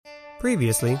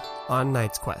Previously on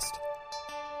Knight's Quest.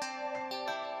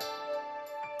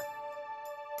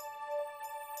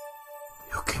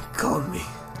 You can call me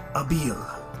Abil.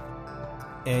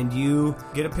 And you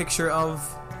get a picture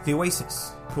of the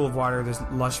oasis. Pool of water, there's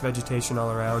lush vegetation all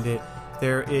around it.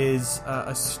 There is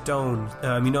a stone.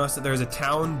 You notice that there's a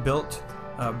town built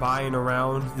by and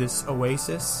around this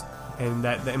oasis, and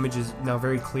that the image is now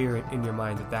very clear in your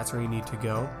mind that that's where you need to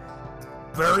go.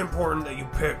 Very important that you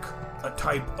pick a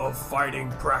type of fighting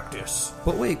practice.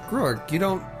 But wait, Grorg, you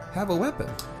don't have a weapon.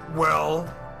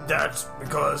 Well, that's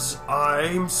because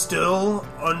I'm still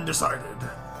undecided.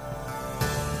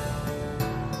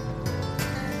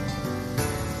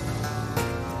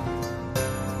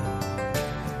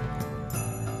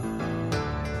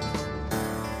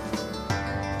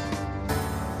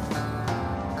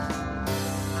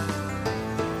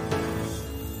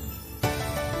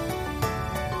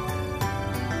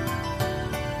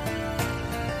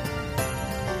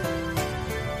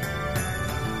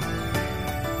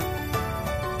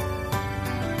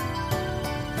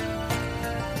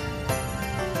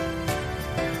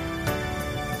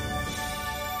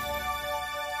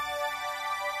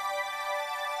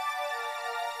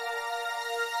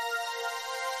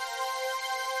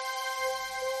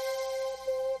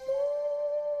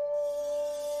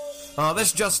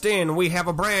 This just in, we have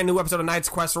a brand new episode of Knight's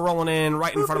Quest rolling in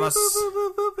right in front of us.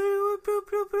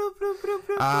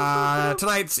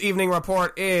 Tonight's evening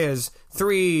report is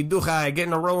 3 Duchai get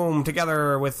in a room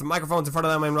together with microphones in front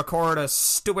of them and record a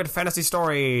stupid fantasy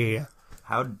story.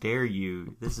 How dare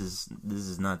you? This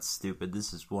is not stupid.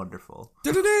 This is wonderful.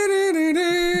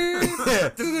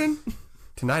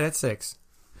 Tonight at 6.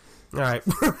 Alright,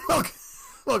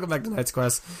 welcome back to Knight's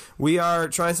Quest. We are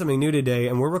trying something new today,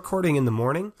 and we're recording in the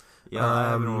morning. Yeah, I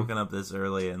haven't woken up this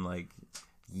early in,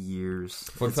 years.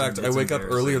 Fun fact, I wake up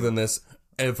earlier than this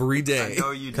every day. I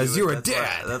know you do. Because you're a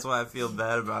dad. That's why I feel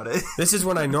bad about it. This is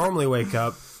when I normally wake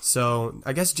up, so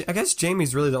I guess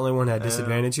Jamie's really the only one at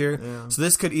disadvantage here. Yeah. So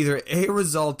this could either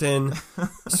result in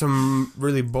some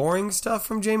really boring stuff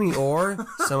from Jamie, or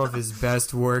some of his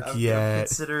best work I'm yet.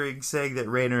 considering saying that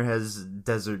Rainer has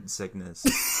desert sickness.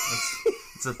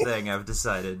 It's a thing I've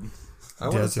decided. I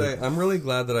want to say, I'm really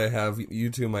glad that I have you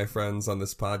two, my friends, on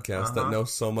this podcast that know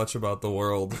so much about the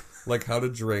world, like how to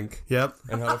drink, Yep.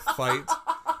 and how to fight,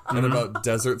 and about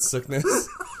desert sickness.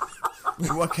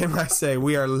 What can I say?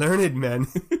 We are learned men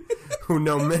who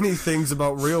know many things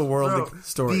about real world Be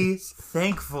stories.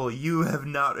 thankful you have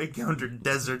not encountered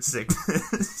desert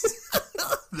sickness.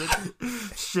 That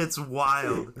shit's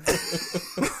wild.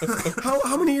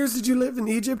 How many years did you live in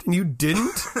Egypt and you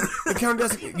didn't encounter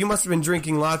desert? You must have been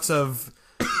drinking lots of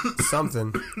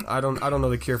something. I don't know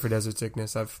the cure for desert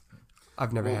sickness. I've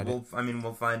never had it.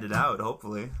 We'll find it out.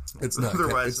 Hopefully, It's not.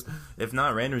 Otherwise, if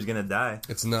not, Rainer's gonna die.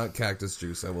 It's not cactus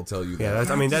juice. I will tell you that. Yeah,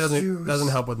 that doesn't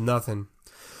help with nothing.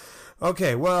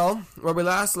 Okay, well, where we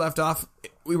last left off,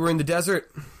 we were in the desert.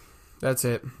 That's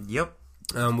it. Yep.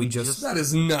 We just That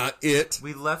is not it.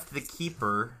 We left the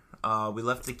keeper. We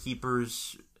left the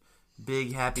keeper's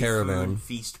big happy Caravan. food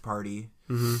feast party.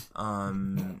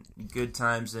 Mm-hmm. Good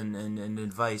times and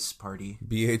advice party.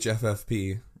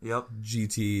 BHFFP. Yep.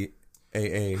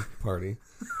 GTAA party.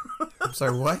 I'm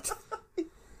sorry, what?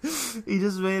 He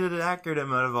just made an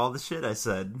acronym out of all the shit I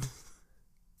said.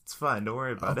 It's fine. Don't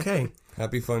worry about it. Okay.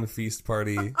 Happy fun feast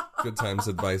party. Good times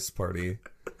advice party.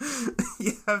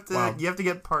 You have to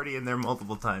get party in there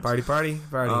multiple times. Party.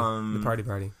 The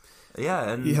party.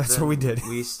 Yeah, and yeah, that's what we did.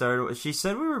 We started. She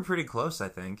said we were pretty close. I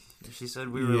think she said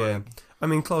we were.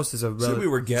 Yeah, close is a. So we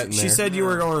were getting there. She said you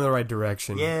were going in the right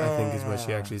direction. Yeah, I think is what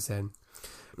she actually said.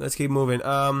 Let's keep moving.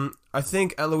 I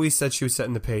think Eloise said she was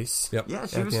setting the pace. Yep. Yeah,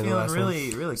 she was feeling really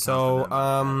confident.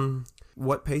 So,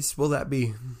 what pace will that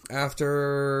be?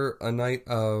 After a night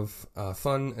of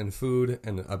fun and food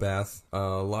and a bath, a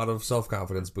lot of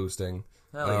self-confidence boosting,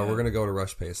 yeah. we're going to go to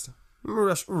rush pace.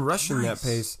 Rushing that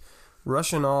pace.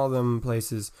 Rushing all them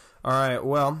places. All right,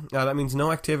 well, that means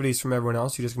no activities from everyone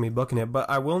else. You're just going to be booking it. But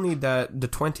I will need the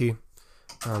 20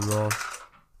 roll.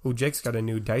 Ooh, Jake's got a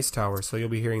new dice tower, so you'll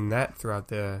be hearing that throughout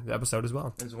the episode as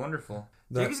well. It's wonderful.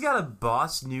 Jake's got a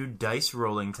boss new dice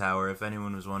rolling tower, if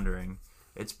anyone was wondering.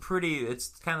 It's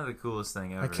kind of the coolest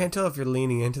thing ever. I can't tell if you're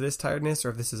leaning into this tiredness or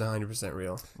if this is 100%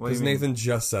 real. Because Nathan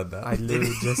just said that. I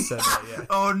literally just said that, yeah.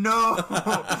 Oh, no!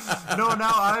 No,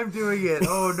 now I'm doing it!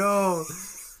 Oh, no!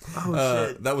 Oh,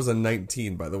 shit. That was a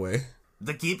 19, by the way.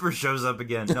 The keeper shows up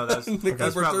again. No, that was... The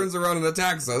keeper turns around and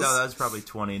attacks us. No, that was probably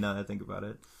 20, now that I think about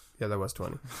it. Yeah, that was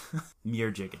 20.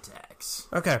 Mere Jake attacks.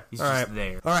 Okay, He's all just right.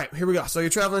 there. All right, here we go. So you're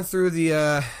traveling through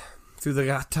the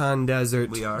Rattan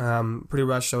Desert. We are. Pretty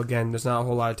rushed, so again, there's not a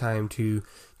whole lot of time to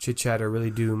chit-chat or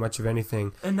really do much of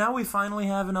anything. And now we finally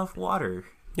have enough water.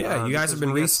 Yeah, you guys have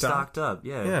been restocked. Stocked up.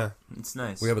 Yeah. Yeah. It's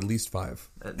nice. We have at least 5.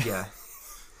 Yeah.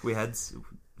 We have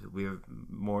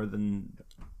more than...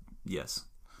 Yes.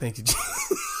 Thank you, Jamie.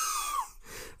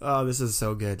 Oh, this is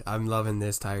so good. I'm loving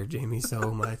this, Tired Jamie,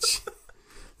 so much.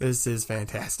 This is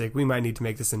fantastic. We might need to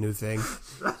make this a new thing.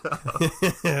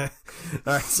 All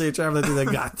right, so you're traveling through the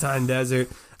Gatan Desert.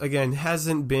 Again,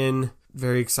 hasn't been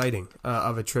very exciting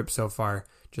of a trip so far.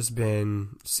 Just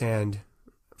been sand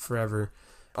forever.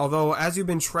 Although, as you've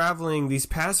been traveling these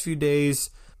past few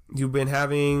days, you've been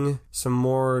having some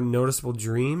more noticeable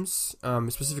dreams,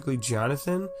 specifically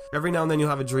Jonathan. Every now and then you'll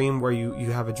have a dream where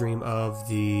you have a dream of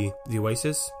the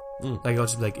oasis. Like it'll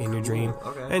just be like in your dream.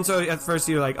 Okay. And so at first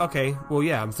you're like, okay, well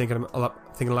yeah, I'm thinking a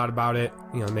lot about it.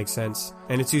 You know, it makes sense.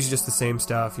 And it's usually just the same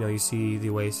stuff. You know, you see the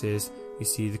oasis, you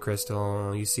see the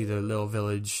crystal, you see the little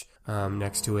village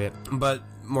next to it. But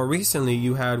more recently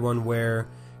you had one where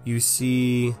you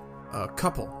see a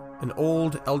couple, an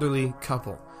old elderly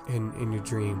couple in your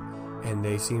dream, and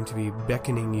they seem to be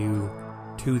beckoning you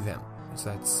to them. So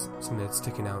that's something that's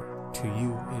sticking out to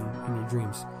you in your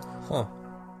dreams. Huh.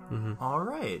 All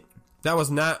right. That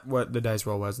was not what the dice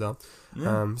roll was, though.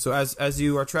 Yeah. So as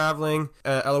you are traveling,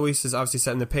 Eloise is obviously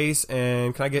setting the pace,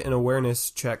 and can I get an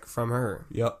awareness check from her?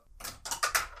 Yep.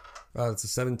 It's a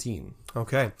 17.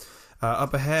 Okay.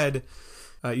 Up ahead,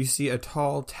 you see a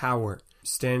tall tower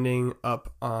standing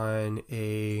up on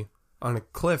a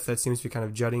cliff that seems to be kind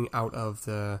of jutting out of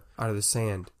the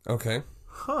sand. Okay.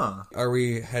 Huh. Are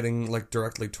we heading like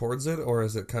directly towards it, or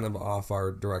is it kind of off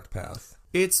our direct path?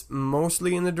 It's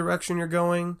mostly in the direction you're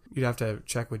going. You'd have to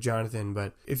check with Jonathan,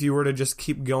 but if you were to just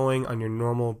keep going on your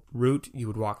normal route, you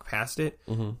would walk past it.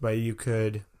 Mm-hmm. But you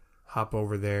could hop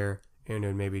over there and it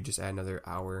would maybe just add another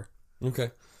hour.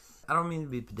 Okay. I don't mean to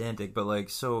be pedantic, but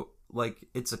it's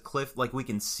a cliff. Like we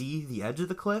can see the edge of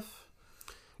the cliff.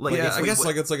 Like, yeah, I guess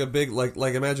it's like a big like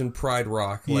imagine Pride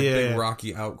Rock, like big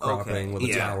rocky outcropping with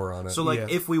a tower on it. So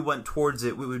if we went towards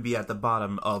it, we would be at the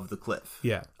bottom of the cliff.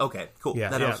 Yeah. Okay. Cool. Yeah.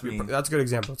 That helps me. That's a good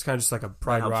example. It's kind of just like a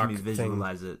Pride Rock me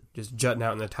visualize thing, it. just jutting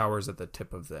out in the towers at the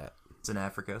tip of that. It's in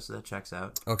Africa, so that checks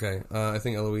out. Okay. I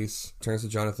think Eloise turns to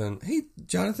Jonathan. Hey,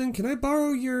 Jonathan, can I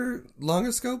borrow your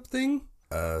longoscope thing?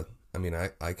 I mean,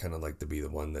 I kind of like to be the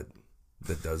one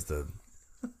that does the.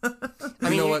 I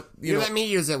mean, you know what? You let me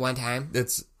use it one time.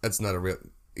 It's not a real.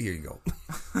 Here you go.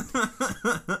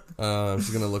 She's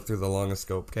gonna look through the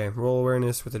longoscope. Okay, roll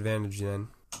awareness with advantage then.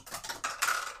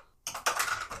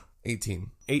 18.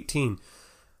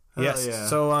 Yes. Yeah.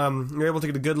 So you're able to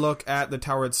get a good look at the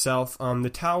tower itself.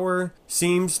 The tower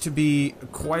seems to be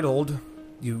quite old.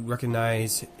 You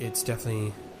recognize it's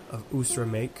definitely of Usra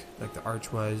make, like the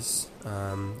arch was.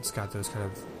 It's got those kind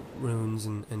of runes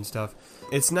and stuff.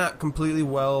 It's not completely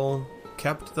well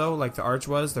kept though, like the arch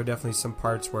was. There are definitely some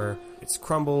parts where it's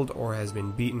crumbled or has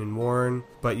been beaten and worn,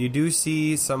 but you do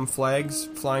see some flags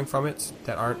flying from it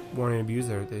that aren't worn and abused.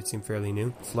 They seem fairly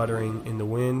new, fluttering in the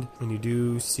wind, and you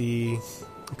do see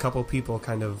a couple people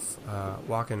kind of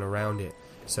walking around it.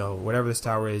 So whatever this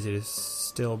tower is, it is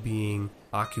still being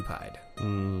occupied.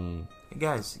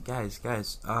 Guys.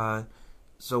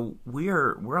 So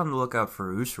we're on the lookout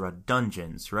for Usra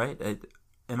dungeons, right?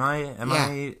 Am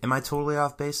I totally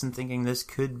off base in thinking this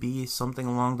could be something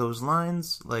along those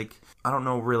lines? Like, I don't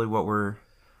know really what we're...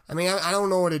 I mean, I don't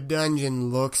know what a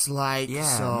dungeon looks like. Yeah,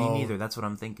 so... me neither. That's what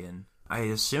I'm thinking. I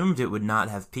assumed it would not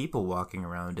have people walking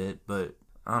around it, but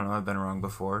I don't know. I've been wrong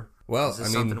before. Well, is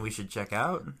this something we should check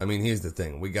out? I mean, here's the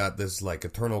thing: we got this like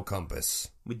eternal compass.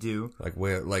 We do. Like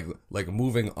where, like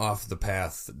moving off the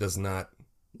path does not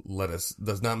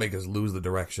make us lose the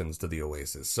directions to the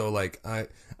oasis. So like I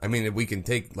mean, if we can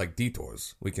take like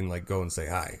detours, we can like go and say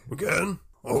hi. We can?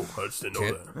 Oh, I just didn't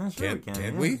know that. Sure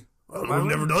Can't we? We've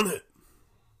never done it.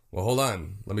 Well, hold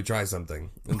on. Let me try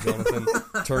something. And Jonathan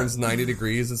turns 90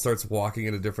 degrees and starts walking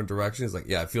in a different direction. He's like,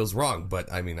 yeah, it feels wrong, but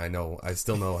I mean, I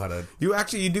still know how to... You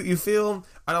feel,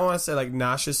 I don't want to say like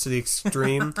nauseous to the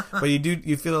extreme, but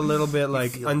you feel a little bit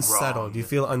like unsettled. Wrong. You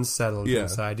feel unsettled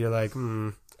inside. You're like,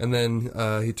 And then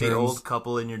he turns... The old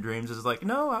couple in your dreams is like,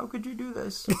 no, how could you do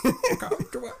this?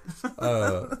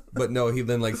 But no, he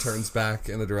then like turns back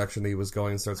in the direction that he was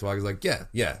going and starts walking. He's like,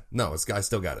 yeah, no, I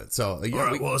still got it. So, yeah, All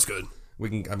right, well, that's good. We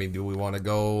can. I mean, do we want to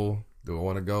go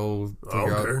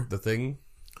figure out the thing?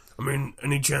 I mean,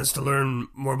 any chance to learn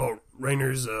more about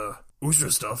Rainer's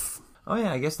Usra stuff? Oh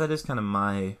yeah, I guess that is kind of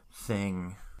my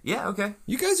thing. Yeah, okay.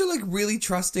 You guys are like really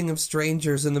trusting of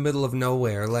strangers in the middle of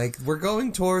nowhere. Like we're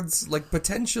going towards like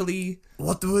potentially.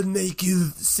 What would make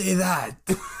you say that?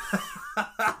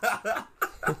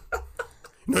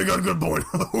 No, you got a good point.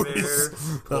 Fair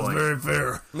That's point. very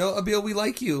fair. No, Abil, we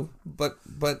like you, but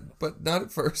not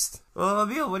at first. Well,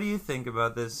 Abil, what do you think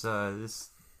about this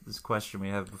this question we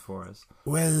have before us?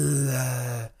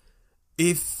 Well,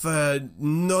 if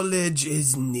knowledge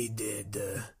is needed,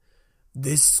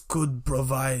 this could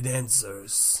provide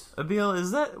answers. Abil,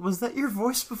 was that your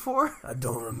voice before? I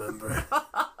don't remember.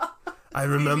 I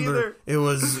remember neither. it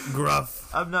was gruff,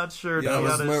 I'm not sure. Yeah,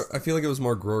 to be honest. I feel like it was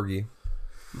more groggy.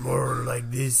 more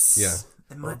like this. Yeah.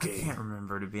 I Okay. can't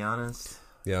remember, to be honest.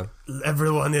 Yeah.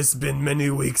 Everyone, it's been many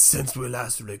weeks since we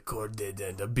last recorded,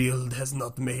 and a build has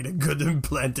not made a good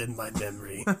implant in my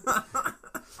memory.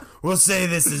 We'll say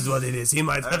this is what it is. He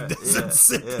might have desert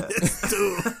sickness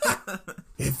too.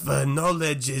 If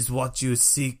knowledge is what you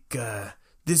seek,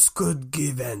 this could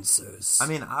give answers. I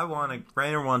mean,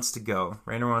 Rainer wants to go.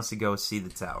 Rainer wants to go see the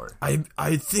tower.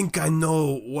 I think I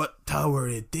know what tower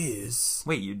it is.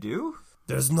 Wait, you do?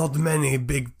 There's not many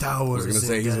big I towers. was gonna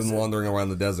say in he's desert. been wandering around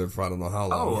the desert for I don't know how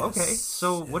long. Oh, yes, okay.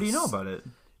 So, what do you know about it?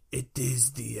 It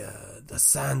is the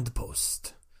sand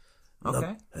post.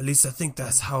 Okay. At least I think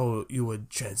that's how you would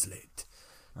translate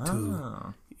to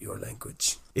Oh. your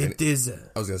language. It is.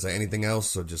 I was gonna say anything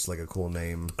else or just like a cool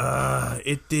name.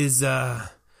 It is.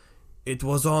 It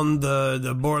was on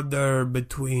the border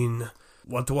between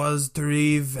what was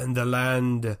Teriv and the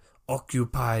land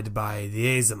occupied by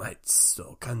the Azamites.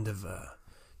 So kind of a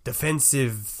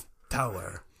defensive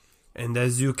tower. And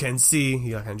as you can see,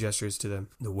 he kind of gestures to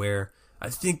the where. I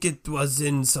think it was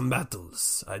in some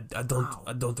battles. I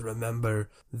don't remember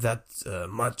that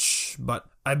much, but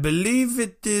I believe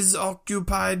it is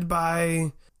occupied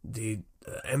by the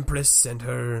Empress and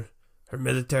her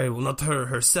military. Well, not her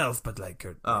herself, but like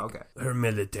her. Oh, okay. Her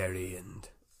military and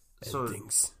So-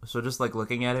 things. So just like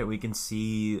looking at it, we can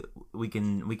see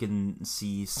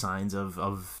signs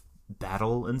of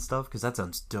battle and stuff, because that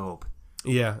sounds dope.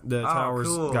 Yeah, the tower's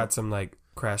cool. got some like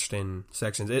crashed in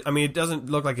sections. It doesn't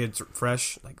look like it's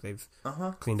fresh, like they've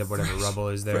cleaned up whatever rubble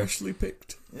is there. Freshly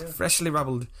picked. Freshly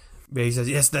rubbled. But he says,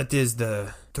 yes, that is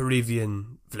the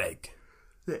Terivian flag.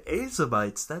 The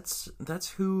Azamites, that's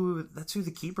who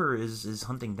the keeper is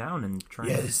hunting down and trying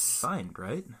Yes. to find,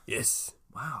 right? Yes.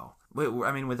 Wow. Wait,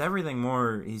 I mean, with everything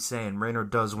more he's saying, Raynor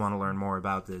does want to learn more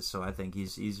about this, so I think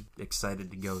he's excited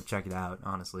to go check it out,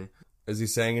 honestly. Is he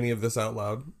saying any of this out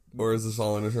loud? Or is this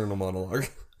all an internal monologue?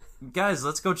 Guys,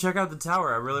 let's go check out the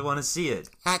tower. I really want to see it.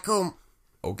 Cool.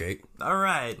 Okay. All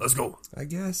right. Let's go. I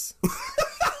guess.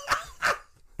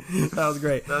 That was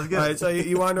great. That was good. All right, so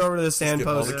you wander over to the sand Get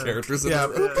all post. the characters in Yeah.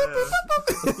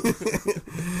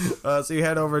 there. So you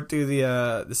head over to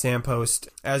the sand post.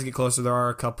 As you get closer, there are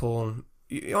a couple.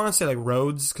 You want to say like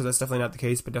roads, because that's definitely not the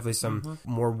case, but definitely some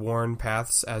more worn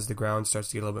paths as the ground starts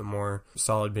to get a little bit more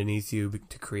solid beneath you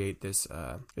to create this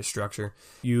structure.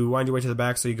 You wind your way to the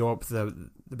back, so you go up the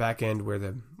back end where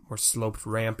the more sloped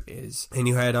ramp is, and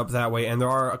you head up that way. And there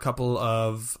are a couple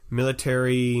of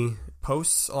military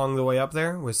posts along the way up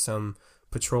there with some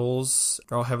patrols.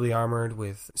 They're all heavily armored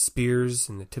with spears,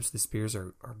 and the tips of the spears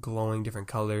are glowing different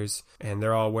colors, and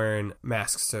they're all wearing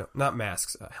masks. So not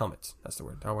masks, helmets. That's the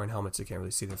word. They're all wearing helmets, so you can't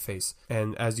really see their face.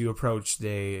 And as you approach,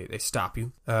 they stop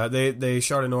you. They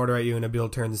shout an order at you, and Abil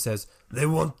turns and says, They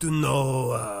want to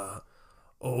know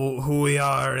who we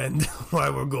are and why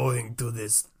we're going to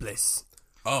this place.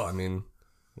 Oh, I mean,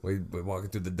 we're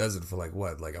walking through the desert for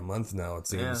like a month now, it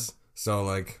seems. Yeah. So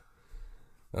like,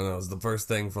 I don't know, it's the first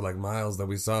thing for like miles that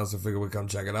we saw, so I figured we'd come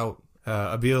check it out.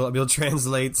 Abil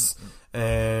translates,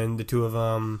 and the two of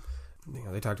them,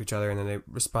 they talk to each other, and then they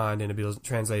respond, and Abil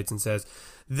translates and says,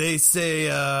 They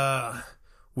say,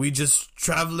 we just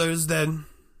travelers then?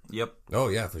 Yep, Oh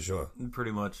yeah, for sure.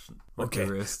 pretty much. We're Okay.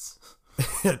 tourists.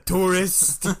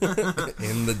 Tourist?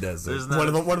 In the desert. There's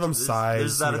not one of them sighs.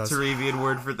 There's not a He goes, Terevian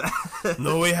word for that.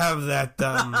 No, we have that,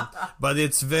 but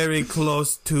it's very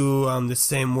close to the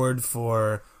same word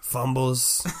for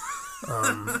fumbles,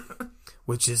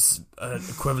 which is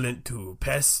equivalent to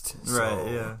pest. So,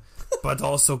 Right, yeah. But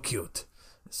also cute.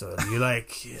 So you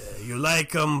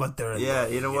like them, but they're Yeah,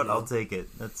 annoying, you know what? I'll take it.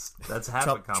 That's half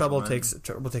a compliment.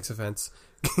 Trouble takes offense.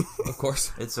 Of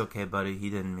course. It's okay, buddy. He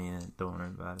didn't mean it. Don't worry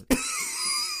about it.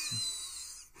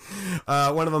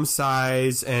 One of them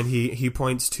sighs, and he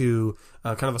points to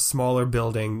kind of a smaller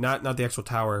building, not the actual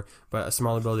tower, but a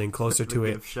smaller building closer to The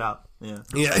it. gift shop. Yeah.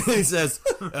 Yeah, he says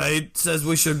it says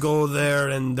we should go there,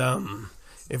 and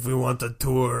if we want a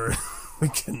tour, we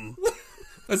can.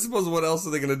 I suppose what else are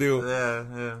they gonna do?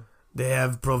 Yeah. They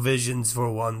have provisions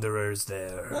for wanderers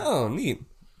there. Oh, neat.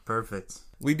 Perfect.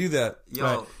 We do that. Yo,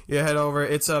 Right. You head over.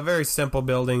 It's a very simple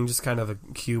building, just kind of a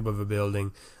cube of a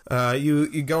building.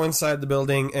 You go inside the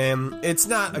building, and it's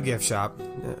not a gift shop.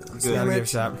 It's not a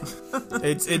gift shop.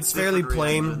 It's fairly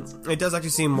plain. It does actually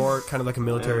seem more kind of like a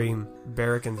military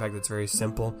barrack. In fact, it's very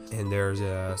simple. And there's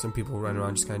some people running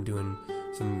around just kind of doing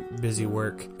some busy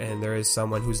work. And there is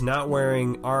someone who's not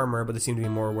wearing armor, but they seem to be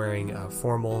more wearing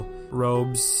formal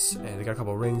robes. And they got a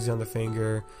couple rings on their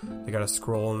finger. They got a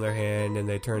scroll in their hand, and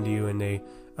they turn to you and they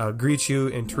greet you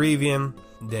in Terevian.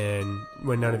 Then,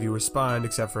 when none of you respond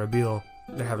except for Abil,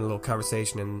 they're having a little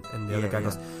conversation, and the other guy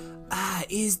goes,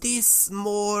 Is this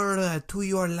more to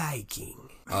your liking?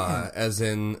 As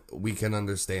in, we can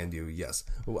understand you, yes.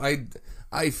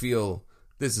 I feel,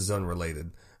 this is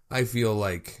unrelated, I feel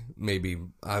like maybe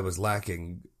I was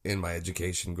lacking in my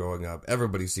education growing up.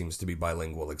 Everybody seems to be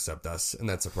bilingual except us, and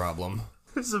that's a problem.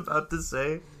 I was about to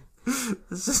say,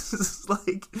 this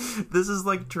is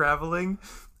like traveling,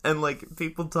 and like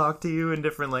people talk to you in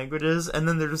different languages, and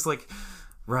then they're just like,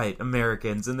 right,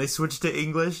 Americans, and they switch to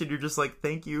English, and you're just like,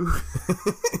 thank you.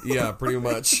 Yeah, pretty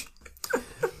much.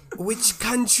 Which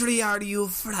country are you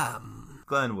from?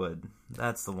 Glenwood,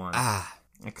 that's the one.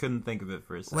 I couldn't think of it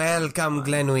for a second. Welcome,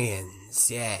 Glenwyans,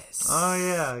 yes. Oh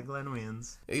yeah,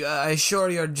 Glenwyans. Sure,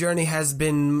 your journey has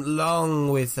been long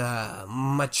with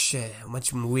much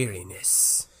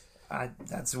weariness.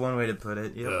 That's one way to put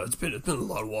it. Yep. It's been a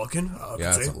lot of walking.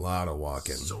 Yeah, it's a lot of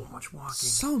walking. So much walking.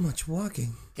 So much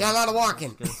walking. Yeah, a lot of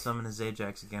walking. Gonna summon his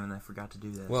Ajax again, and I forgot to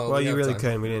do that. Well, well, we you have really time.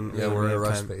 couldn't. We didn't. Yeah, we we're in a didn't have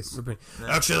rush time. space. We're pretty-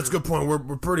 Actually, that's a good point.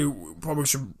 We're pretty, probably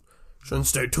shouldn't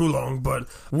stay too long, but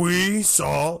we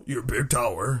saw your big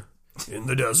tower in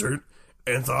the desert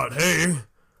and thought, hey,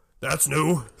 that's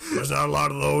new. There's not a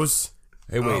lot of those.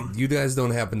 Hey, wait, you guys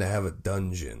don't happen to have a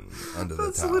dungeon under the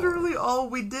That's tower? literally all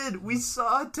we did. We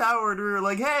saw a tower, and we were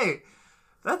like, hey,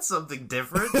 that's something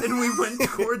different, and we went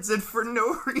towards it for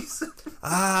no reason.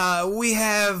 We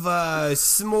have a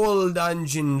small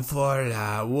dungeon for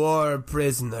a war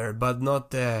prisoner, but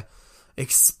not a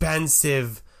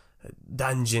expansive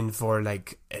dungeon for,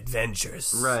 like,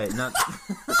 adventures. Right, not...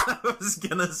 I was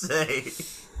gonna say...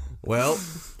 Well,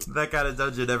 that kind of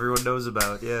dungeon everyone knows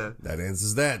about, yeah. that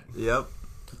answers that. Yep.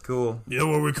 Cool. You know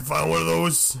where we can find one of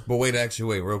those? But wait,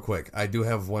 real quick. I do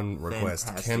have one request.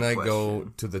 Fantastic Can I go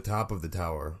question. to the top of the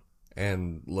tower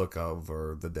and look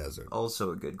over the desert? Also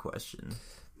a good question.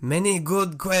 Many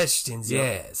good questions,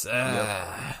 yes.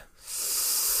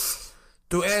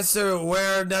 To answer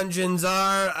where dungeons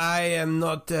are, I am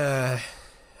not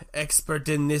expert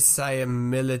in this. I am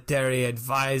military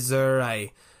advisor.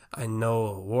 I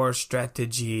know war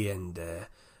strategy and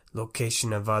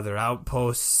location of other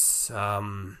outposts.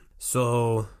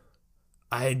 So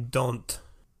I don't.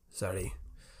 Sorry.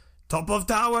 Top of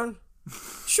tower?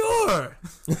 Sure.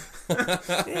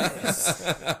 Yes.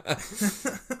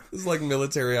 It's like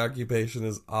military occupation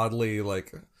is oddly,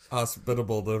 like,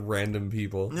 hospitable to random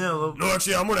people. Yeah, well, No,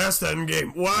 actually, I'm gonna ask that in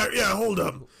game. Why? Yeah, hold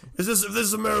up. If this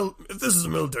is a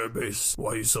military base,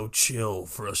 why are you so chill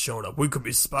for us showing up? We could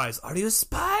be spies. Are you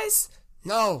spies?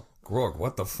 No. Grog,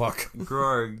 what the fuck?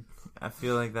 Grog, I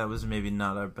feel like that was maybe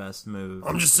not our best move.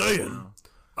 I'm just saying.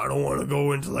 I don't want to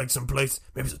go into like some place.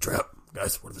 Maybe it's a trap,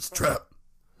 guys. What if it's a trap?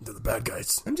 They're the bad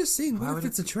guys. I'm just saying, what would if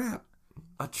it's a trap?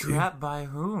 A trap by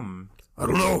whom? I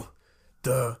don't know.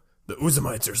 The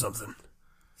Uzamites or something.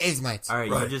 Ismites. All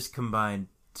right, Right. you just combined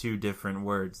two different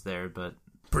words there, but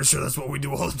Pretty sure that's what we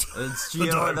do all the time. it's, you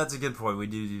know what, that's a good point. We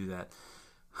do that.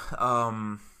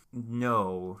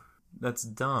 No, that's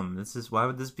dumb. This is why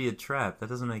would this be a trap? That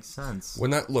doesn't make sense. We're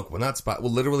not spot. We're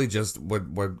literally just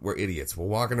we're idiots. We're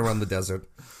walking around the desert,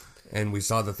 and we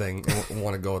saw the thing and we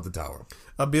want to go at the tower.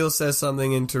 Abil says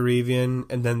something in Terevian,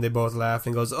 and then they both laugh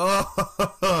and goes, "Oh,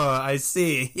 I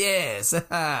see. Yes,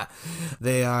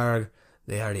 they are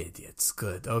idiots.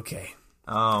 Good. Okay."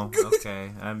 Oh,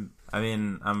 okay.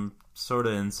 I'm sort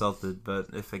of insulted, but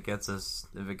if it gets us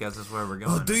where we're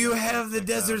going. Oh, do you I guess have the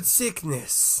that's desert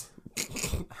sickness?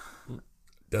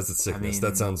 Desert sickness. mean-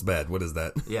 That sounds bad. What is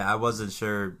that? Yeah, I wasn't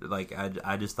sure. Like,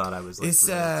 I just thought I was like It's,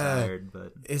 really tired,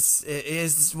 but It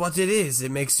is what it is.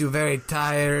 It makes you very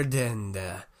tired and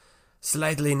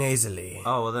slightly nasally.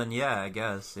 oh well, then yeah, I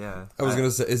guess yeah. I was gonna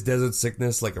say, is desert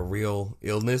sickness like a real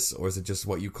illness, or is it just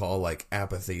what you call like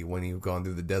apathy when you've gone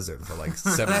through the desert for like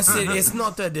 7 That's it. years? It's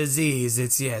not a disease.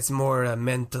 It's more a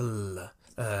mental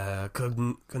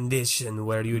condition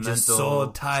where you're just so Mental,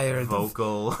 tired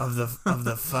vocal. of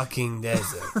the fucking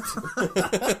desert.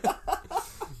 I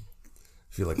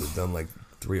feel like we've done like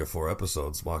 3 or 4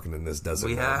 episodes walking in this desert.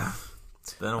 We now. have.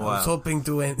 It's been a I was while. hoping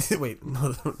to end. Wait,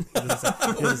 no, he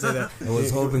didn't say that. I was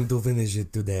hoping to finish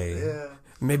it today.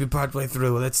 maybe partway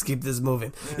through. Let's keep this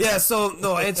moving. Yeah, so,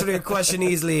 no, answering your question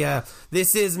easily,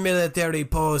 this is military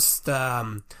post,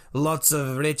 lots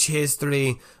of rich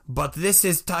history, but this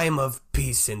is time of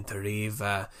peace in Tariv.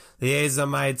 The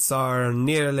Azamites are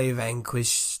nearly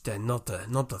vanquished, and not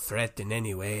a threat in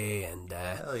any way, and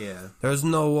Hell yeah. there's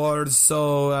no wars,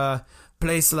 so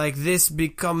place like this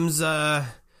becomes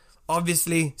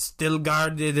obviously still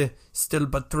guarded, still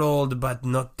patrolled, but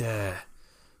not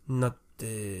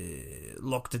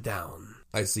locked down.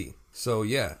 I see. So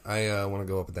yeah, I want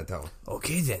to go up at that tower.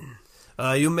 Okay then.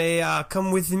 You may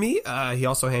come with me. He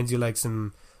also hands you like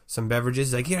some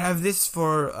beverages. Like, here, have this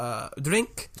for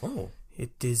drink. Oh.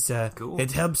 It is Cool.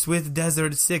 It helps with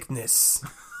desert sickness.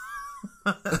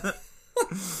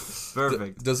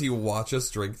 Perfect. Does he watch us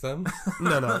drink them?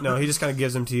 No. He just kind of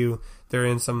gives them to you. They're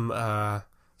in some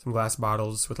glass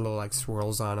bottles with little like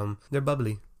swirls on them. They're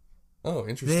bubbly. Oh,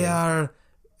 interesting. They are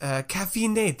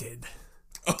caffeinated.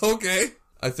 Okay.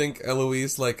 I think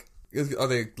Eloise, like, are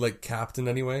they, like, capped in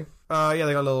any way? Yeah,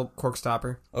 they got a little cork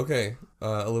stopper. Okay.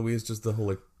 Eloise just the whole,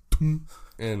 like,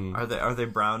 and... Are they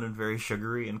brown and very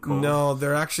sugary and cold? No,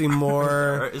 they're actually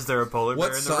more... Or is there a polar bear What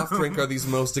in the soft room? drink are these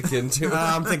most akin to?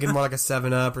 I'm thinking more like a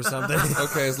 7-Up or something.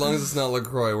 Okay, as long as it's not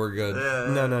LaCroix, we're good.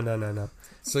 No.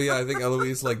 So yeah, I think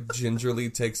Eloise, like,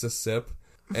 gingerly takes a sip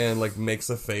and, like,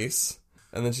 makes a face.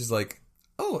 And then she's like,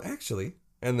 oh, actually.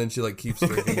 And then she, like, keeps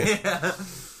drinking it. Yeah.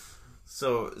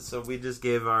 So we just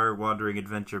gave our wandering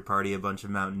adventure party a bunch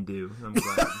of Mountain Dew. I'm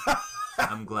glad.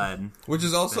 I'm glad. Which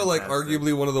is also, like, Fantastic.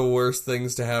 arguably one of the worst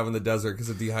things to have in the desert because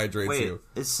it dehydrates Wait, you.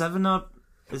 is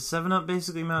 7-Up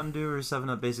basically Mountain Dew or is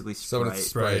 7-Up basically Sprite? 7-Up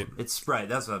Sprite. It's Sprite.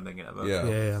 That's what I'm thinking of. Okay. Yeah.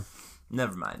 Yeah.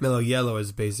 Never mind. Mellow Yellow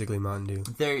is basically Mountain Dew.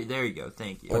 There you go.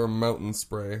 Thank you. Or Mountain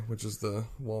Spray, which is the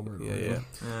Walmart. Yeah.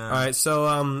 Yeah. All right,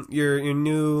 so your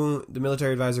the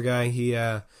military advisor guy, he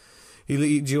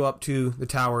leads you up to the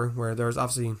tower where there's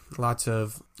obviously lots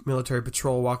of military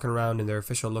patrol walking around in their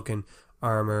official looking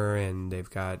armor, and they've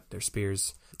got their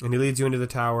spears. And he leads you into the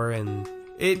tower, and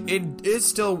it is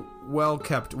still well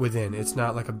kept within. It's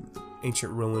not like a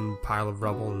ancient ruin pile of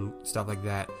rubble and stuff like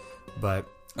that, but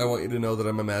I want you to know that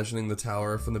I'm imagining the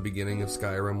tower from the beginning of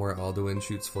Skyrim where Alduin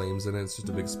shoots flames in it. It's just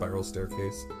a big spiral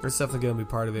staircase. it's definitely going to be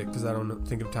part of it, because I don't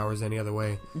think of towers any other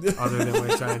way other than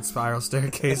with giant spiral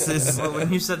staircases. Well,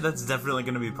 when you said that's definitely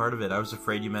going to be part of it, I was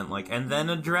afraid you meant like, and then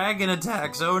a dragon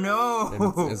attacks. Oh no!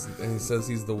 And he says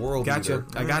he's the world Gotcha. leader.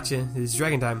 I gotcha. It's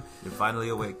dragon time. You're finally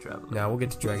awake, traveler. Now we'll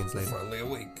get to dragons later. Finally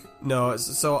awake. No,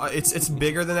 so it's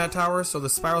bigger than that tower. So the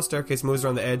spiral staircase moves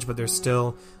around the edge, but there's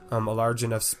still a large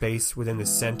enough space within the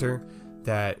center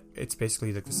that it's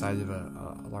basically like the size of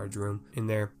a large room in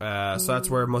there. So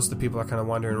that's where most of the people are kind of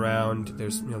wandering around.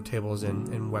 There's tables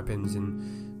and weapons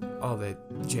and all the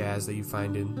jazz that you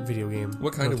find in video game.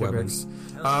 What kind of military weapons?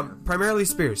 barracks. Primarily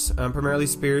spears. Primarily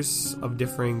spears of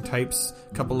differing types.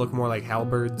 A couple look more like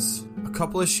halberds. A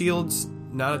couple of shields.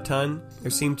 Not a ton.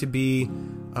 There seem to be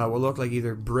what look like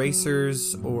either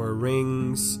bracers or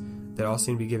rings that all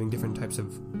seem to be giving different types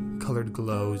of colored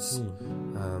glows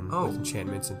with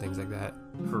enchantments and things like that.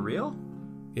 For real?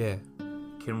 Yeah.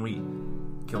 Can we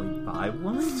buy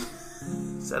one?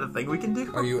 Is that a thing we can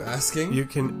do? Are you asking? You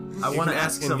can. I you want to can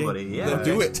ask in-game. somebody. Yeah. Then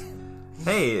do it.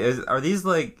 Hey, are these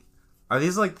like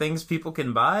things people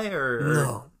can buy or?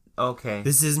 No. Okay.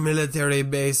 This is military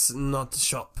base, not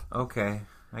shop. Okay.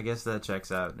 I guess that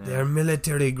checks out. Yeah. They're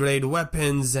military grade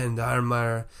weapons and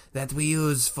armor that we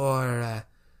use for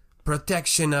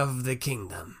protection of the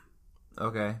kingdom.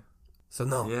 Okay. So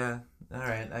no. Yeah. All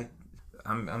right.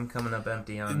 I'm coming up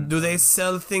empty on. Do they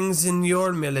sell things in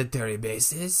your military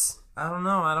bases? I don't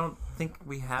know. I don't think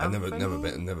we have. I've never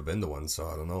any? been to one, so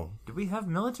I don't know. Do we have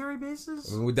military bases?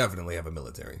 I mean, we definitely have a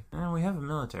military. Yeah, we have a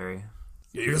military.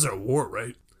 Yeah, you guys are at war,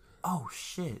 right? Oh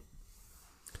shit!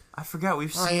 I forgot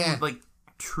we've Oh, seen yeah. like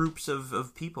troops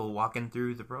of people walking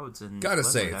through the roads and. Gotta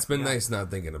say, Lebanon. it's I been forgot. nice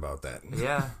not thinking about that.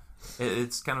 Yeah,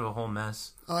 it's kind of a whole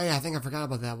mess. Oh yeah, I think I forgot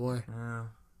about that war. Yeah.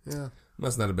 Yeah,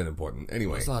 Must not have been important.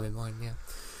 Anyway, it's not been mine. Yeah.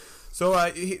 So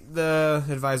the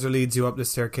advisor leads you up the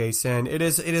staircase, and it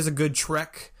is a good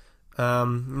trek.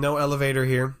 No elevator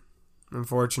here,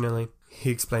 unfortunately. He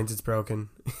explains it's broken.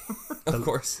 of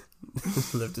course.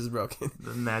 The lift is broken.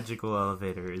 The magical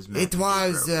elevator is. It magically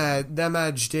was broken.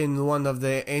 Damaged in one of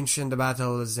the ancient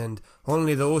battles, and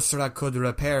only the Usra could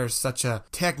repair such a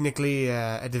technically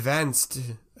advanced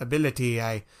ability.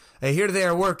 I hear they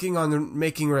are working on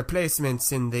making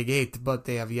replacements in the gate, but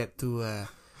they have yet to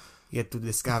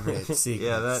discover its secrets.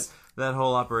 Yeah, that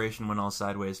whole operation went all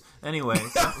sideways. Anyway,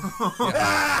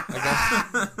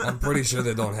 I'm pretty sure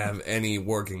they don't have any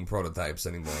working prototypes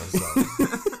anymore.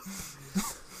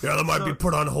 So. Yeah, that might be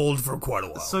put on hold for quite a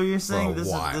while. So you're saying For a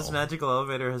while. this magical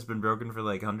elevator has been broken for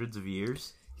like hundreds of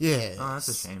years? Yes. Oh, that's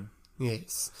a shame.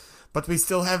 Yes. But we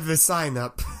still have the sign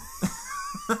up.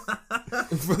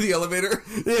 For the elevator?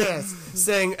 Yes.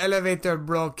 Saying elevator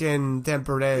broken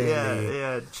temporarily.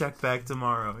 Yeah. Check back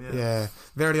tomorrow. Yeah. Yeah.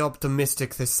 Very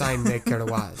optimistic the sign maker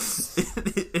was.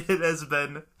 It has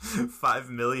been 5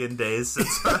 million days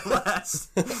since our last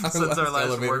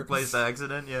elevator. workplace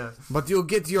accident. Yeah. But you'll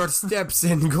get your steps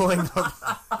in going up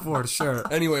for sure.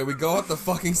 Anyway, we go up the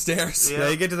fucking stairs. Yeah,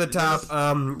 you get to the top.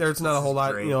 There's not a whole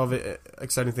lot, great. of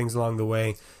exciting things along the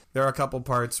way. There are a couple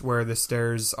parts where the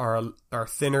stairs are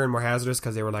thinner and more hazardous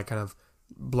because they were like kind of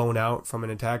blown out from an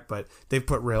attack, but they've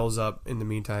put rails up in the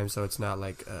meantime, so it's not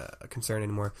like a concern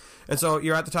anymore. And so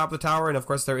you're at the top of the tower, and of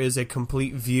course there is a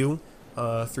complete view,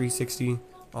 360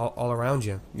 all around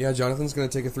you. Yeah, Jonathan's going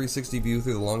to take a 360 view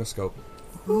through the longoscope.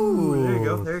 Ooh, there you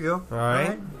go. There you go. All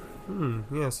right.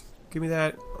 Yes. Give me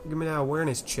that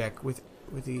awareness check with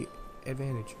the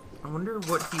advantage. I wonder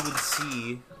what he would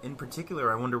see in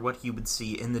particular. I wonder what he would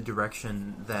see in the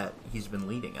direction that he's been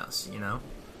leading us. You know.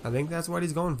 I think that's what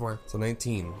he's going for. So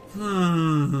 19.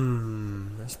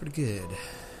 That's pretty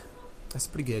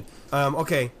good.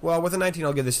 Okay, well, with a 19,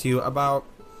 I'll give this to you.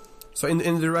 So in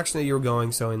the direction that you were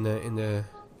going, so in the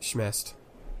Schmest,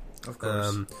 Of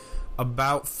course.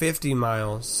 about 50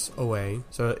 miles away.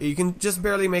 So you can just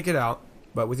barely make it out,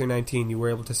 but with your 19, you were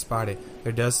able to spot it.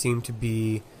 There does seem to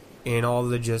be, in all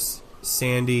the just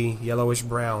sandy, yellowish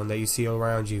brown that you see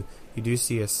around you, you do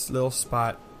see a little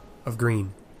spot of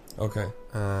green. Okay.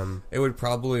 It would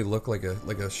probably look like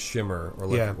a shimmer or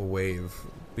like a wave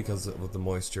because of the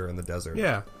moisture in the desert.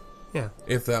 Yeah.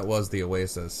 If that was the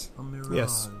oasis. A mirage.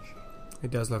 Yes. It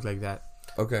does look like that.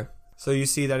 Okay. So you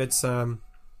see that it's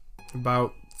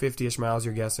about 50-ish miles,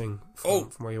 you're guessing, from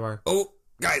where you are. Oh,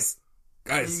 guys.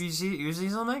 You see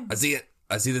something? I see it.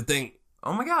 I see the thing.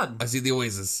 Oh my god. I see the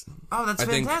oasis. Oh, that's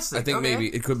fantastic. I think Okay.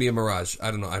 maybe it could be a mirage. I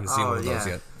don't know. I haven't seen one of those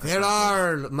yet. There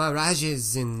are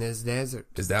mirages in this desert.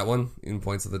 Is that one in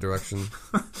points of the direction?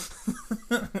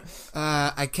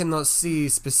 I cannot see Oh,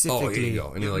 specifically. here you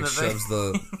go. And he like shoves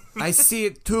the. I see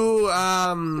it too.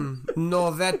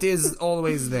 No, that is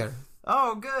always there.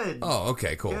 Oh, good. Oh,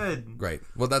 okay, cool. Good. Great.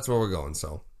 Well, that's where we're going.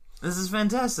 So. This is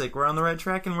fantastic. We're on the right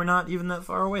track, and we're not even that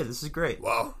far away. This is great.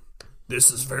 Wow, this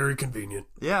is very convenient.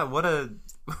 Yeah, what an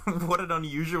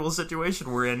unusual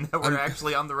situation we're in. That we're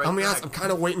actually on the right track. I'm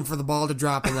kind of waiting for the ball to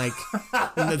drop and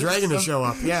the dragon to show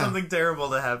up. Yeah, Something terrible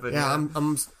to happen. yeah.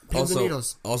 I'm pins and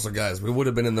needles. Also, guys, we would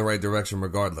have been in the right direction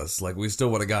regardless. Like, we still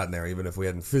would have gotten there, even if we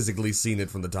hadn't physically seen it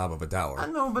from the top of a I tower.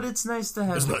 know, but it's nice to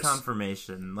have the nice.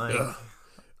 confirmation. Like,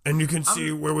 And you can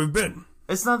see where we've been.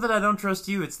 it's not that I don't trust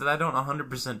you. It's that I don't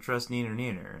 100% trust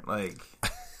Neener. Like,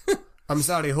 I'm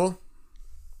sorry, who?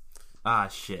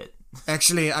 shit.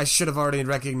 Actually, I should have already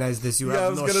recognized this. You Yeah, have I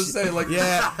was no gonna shi- say, like-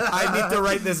 Yeah, I need to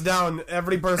write this down.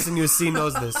 Every person you see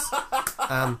knows this.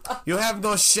 You have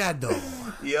no shadow.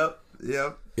 Yep.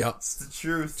 Yep. It's the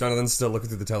truth. Jonathan's still looking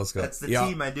through the telescope. That's the Yep.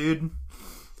 T, my dude.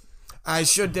 I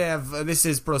should have. This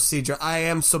is procedure. I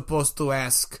am supposed to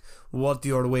ask what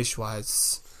your wish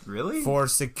was Really? for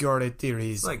security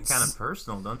reasons. It's like kind of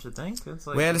personal, don't you think? It's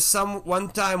like Well, one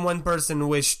time one person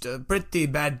wished a pretty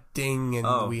bad thing, and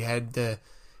Oh. we had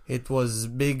it was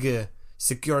big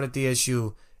security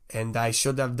issue, and I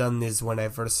should have done this when I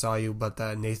first saw you, but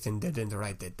Nathan didn't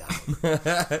write it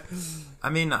down. I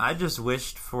mean, I just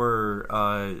wished for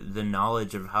the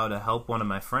knowledge of how to help one of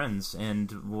my friends,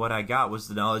 and what I got was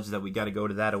the knowledge that we got to go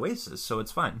to that oasis, so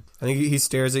it's fine. I think he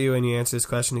stares at you and you answer his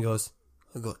question. He goes,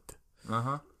 "Good."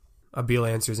 Uh-huh. Abil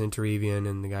answers in Terevian,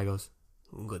 and the guy goes,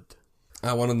 "Good."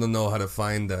 I wanted to know how to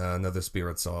find another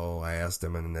spirit, so I asked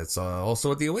him, and it's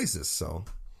also at the oasis, so...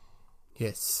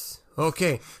 Yes.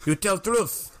 Okay, you tell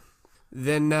truth.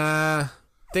 Then,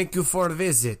 thank you for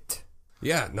visit.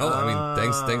 Yeah, no, I mean,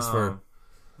 thanks for...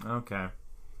 Okay.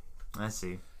 I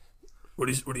see. What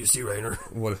do you see, Rainer?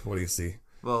 What do you see?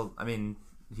 Well, I mean,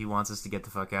 he wants us to get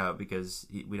the fuck out because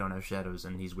we don't have shadows,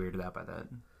 and he's weirded out by that.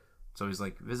 So he's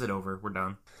like, visit over, we're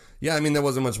done. Yeah, I mean, there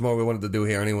wasn't much more we wanted to do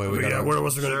here anyway. We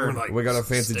got our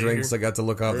fancy drinks. I got to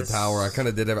look out the tower. I kind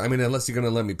of did everything. I mean, unless you're going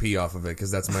to let me pee off of it,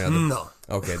 because that's my other... No.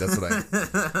 Okay, that's what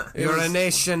I...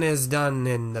 Urination is done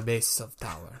in the base of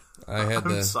tower.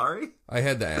 I'm sorry? I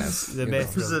had to ask. The you know.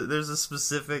 bathroom. There's a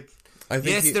specific... I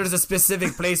think Yes, there's a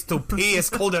specific place to pee. It's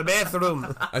called a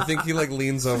bathroom. I think he like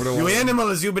leans over to You one.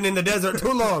 animals, you've been in the desert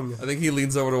too long. I think he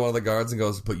leans over to one of the guards and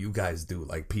goes, "But you guys do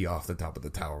like pee off the top of the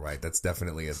tower, right? That's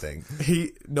definitely a thing."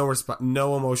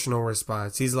 No emotional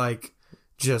response. He's like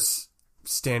just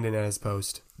standing at his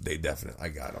post. They definitely, I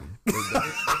got them. They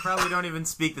probably don't even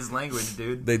speak this language,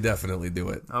 dude. They definitely do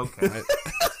it. Okay.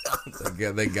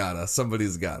 They gotta.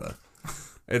 Somebody's gotta.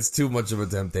 It's too much of a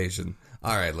temptation.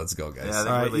 All right, let's go, guys. Yeah, All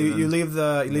right, you leave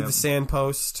the sand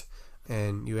post,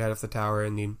 and you head off the tower,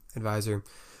 and the advisor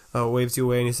waves you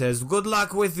away, and he says, "Good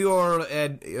luck with your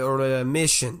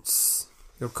missions,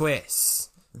 your quests."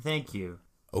 Thank you.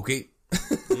 Okay.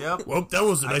 Yep. Well, that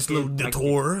was a nice little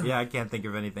detour. I can't think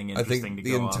of anything I interesting think to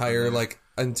the go off entire of there.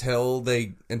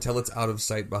 until it's out of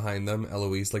sight behind them,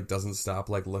 Eloise doesn't stop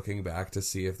looking back to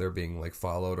see if they're being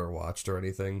followed or watched or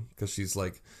anything, because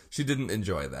she didn't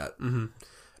enjoy that. Mm-hmm.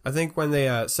 I think when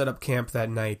they set up camp that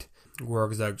night,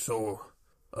 Gorg's like, So,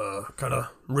 kind of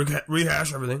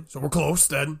rehash everything. So we're close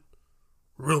then.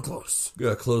 Real close.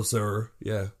 Yeah, closer.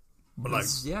 Yeah. But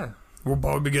yeah. we'll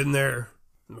probably be getting there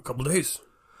in a couple days.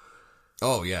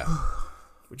 Oh yeah.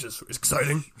 Which is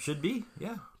exciting. Should be,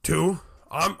 yeah. 2,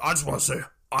 I just want to say,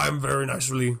 I'm very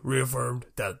nicely reaffirmed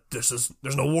that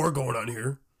there's no war going on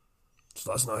here. So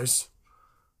that's nice.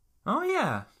 Oh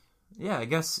yeah. Yeah, I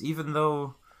guess even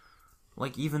though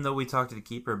we talked to the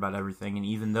keeper about everything, and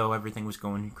even though everything was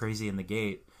going crazy in the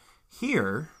gate,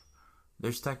 here,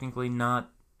 there's technically not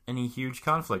any huge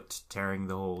conflict tearing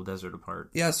the whole desert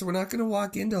apart. Yeah, so we're not gonna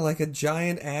walk into a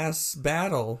giant ass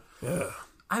battle. Yeah.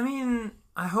 I mean,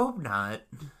 I hope not.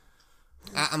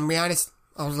 I'm gonna be honest,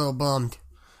 I was a little bummed.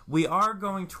 We are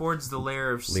going towards the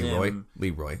lair of Sim.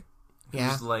 Leroy.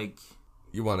 Yeah. Who's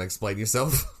You want to explain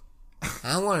yourself?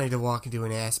 I wanted to walk into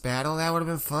an ass battle. That would have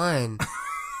been fun.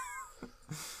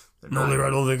 No, Leroy, I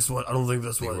don't think so. I don't think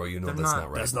that's Leroy, what. you know They're that's not-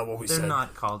 not right. That's not what we they're said.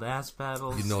 not called ass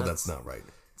battles. You know that's not right.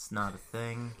 It's not a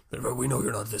thing. Leroy, we know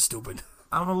you're not this stupid.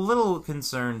 I'm a little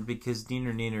concerned because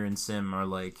Diener, Neener, and Sim are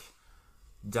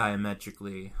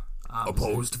diametrically opposite.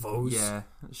 Opposed foes. Yeah,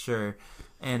 sure.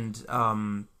 And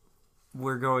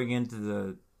we're going into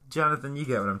the... Jonathan, you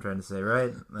get what I'm trying to say,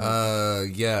 right?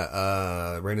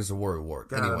 Yeah, Rain is a warrior wart.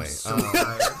 God, Anyway, I'm so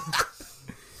tired.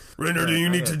 Rainer, do you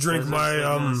need to drink Desert my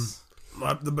goodness.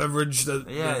 the beverage that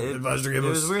Yeah, the advisor it gave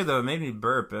us? was weird though. It made me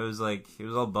burp. It was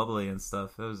all bubbly and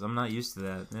stuff. I'm not used to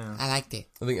that. Yeah. I liked it.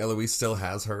 I think Eloise still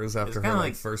has hers after her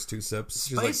kinda first 2 sips.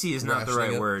 She's, Spicy is not the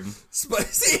rationing right it. word,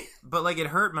 Spicy. but it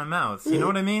hurt my mouth. You know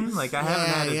what I mean? I haven't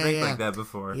had a drink yeah. like that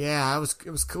before. Yeah, it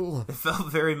was cool. It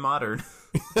felt very modern,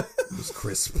 It was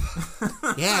crisp.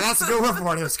 Yeah, that's a good word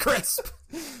for it. It was crisp.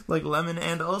 like lemon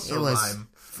and also It was lime.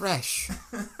 fresh.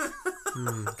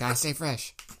 Gotta stay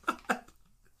fresh.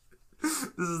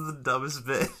 This is the dumbest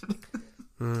bit.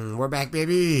 We're back,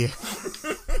 baby.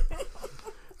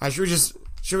 Should we just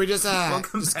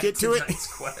Welcome just back get to it? Knight's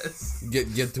Quest.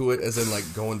 Get to it as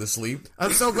in going to sleep.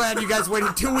 I'm so glad you guys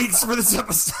waited 2 weeks for this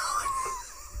episode.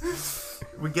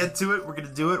 We get to it. We're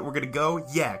gonna do it. We're gonna go.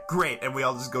 Yeah, great. And we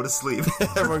all just go to sleep.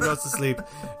 Everyone goes to sleep.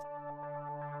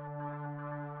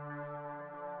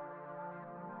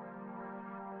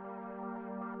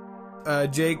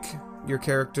 Jake, your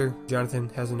character, Jonathan,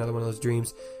 has another one of those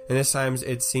dreams. And this time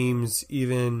it seems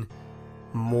even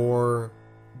more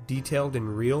detailed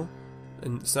and real.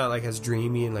 And it's not as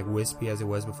dreamy and wispy as it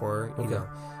was before. You know,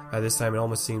 this time it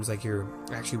almost seems like you're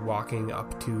actually walking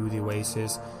up to the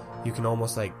oasis. You can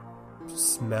almost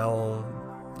smell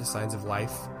the signs of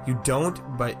life. You don't,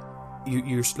 but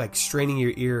you're straining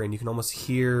your ear, and you can almost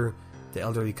hear the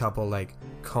elderly couple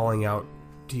calling out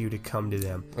to you to come to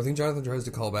them. I think Jonathan tries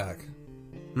to call back.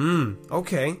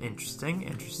 Okay.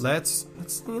 Interesting. Let's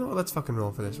let's fucking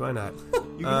roll for this. Why not?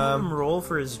 You can have him roll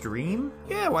for his dream.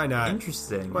 Yeah, why not?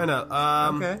 Interesting. Why not?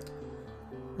 Okay.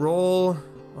 Roll.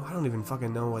 Oh, I don't even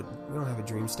fucking know what. We don't have a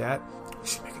dream stat. We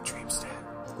should make a dream stat.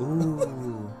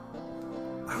 Ooh.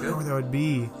 I don't know where that would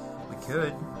be. We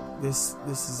could. This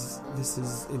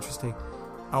is interesting.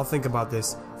 I'll think about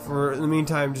this. For in the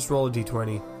meantime, just roll a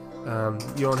d20.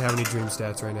 You don't have any dream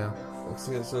stats right now.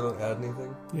 So don't add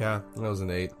anything? Yeah. That was an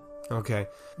 8. Okay.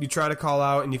 You try to call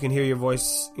out, and you can hear your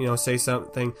voice, say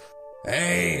something.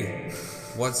 Hey!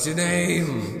 What's your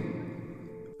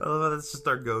name? I love how that's just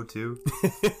our go-to.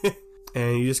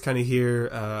 And you just kind of hear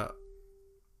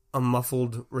a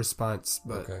muffled response,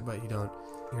 but you don't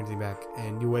hear anything back.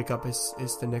 And you wake up,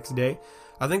 it's the next day.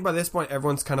 I think by this point,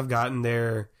 everyone's kind of gotten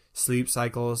their sleep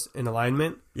cycles in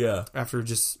alignment. Yeah. After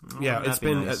just, it's that'd be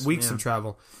been nice. weeks Yeah. of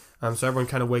travel. So everyone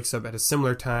kind of wakes up at a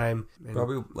similar time. And,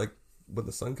 Probably when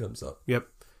the sun comes up. Yep.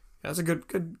 That's a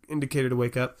good indicator to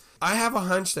wake up. I have a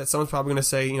hunch that someone's probably going to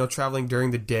say, traveling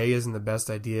during the day isn't the best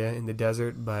idea in the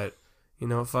desert, but,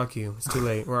 fuck you. It's too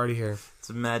late. We're already here. It's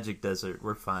a magic desert.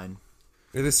 We're fine.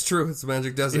 It is true. It's a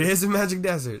magic desert. It is a magic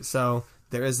desert, so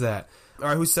there is that. All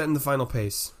right, who's setting the final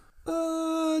pace?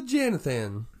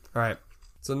 Jonathan. All right.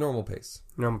 It's a normal pace.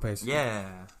 Normal pace.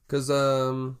 Yeah. Because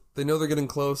they know they're getting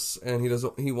close, and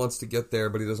he wants to get there,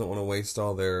 but he doesn't want to waste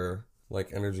all their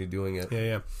energy doing it.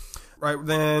 Yeah. Right,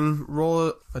 then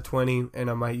roll a 20,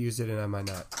 and I might use it and I might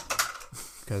not.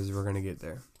 Because we're going to get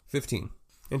there. 15.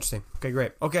 Interesting. Okay,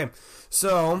 great. Okay,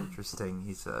 so... Interesting,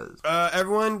 he says.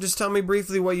 Everyone, just tell me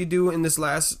briefly what you do in this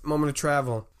last moment of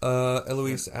travel.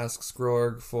 Eloise asks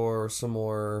Grog for some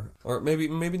more, or maybe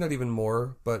not even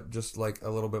more, but just a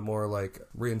little bit more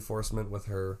reinforcement with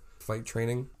her fight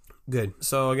training. Good.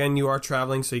 So again, you are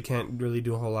traveling, so you can't really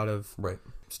do a whole lot of Right.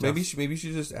 stuff. Maybe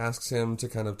she just asks him to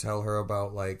kind of tell her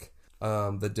about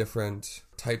the different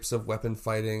types of weapon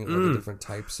fighting, or the different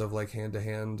types of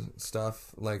hand-to-hand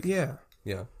stuff. Yeah.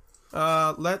 Yeah.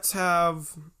 Let's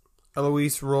have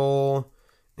Eloise roll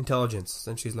intelligence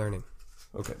since she's learning.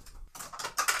 Okay.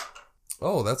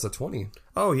 Oh, that's a 20.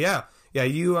 Oh yeah. Yeah,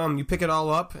 you pick it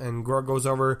all up, and Grog goes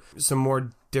over some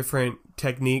more different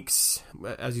techniques,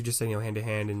 as you just said, hand to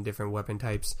hand and different weapon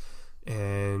types.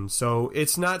 And so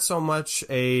it's not so much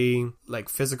a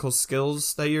physical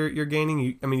skills that you're gaining.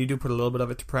 You do put a little bit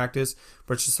of it to practice,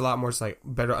 but it's just a lot more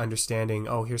better understanding.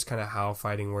 Oh, here's kind of how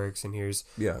fighting works, and here's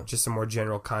just some more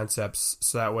general concepts.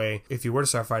 So that way, if you were to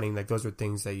start fighting, those are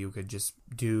things that you could just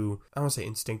do. I don't want to say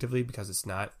instinctively because it's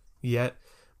not yet,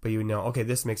 but okay,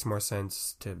 this makes more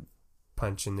sense to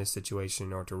punch in this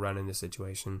situation or to run in this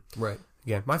situation. Right.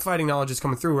 Again, my fighting knowledge is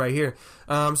coming through right here.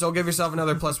 So give yourself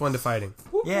another +1 to fighting.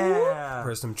 Yeah.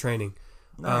 For some training.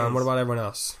 Nice. What about everyone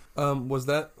else? Was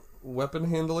that weapon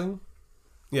handling?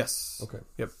 Yes. Okay.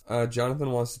 Yep.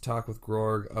 Jonathan wants to talk with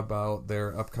Grog about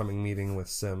their upcoming meeting with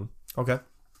Sim. Okay.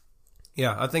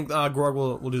 Yeah, I think Grog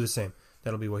will do the same.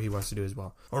 That'll be what he wants to do as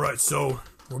well. All right, so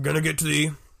we're going to get to the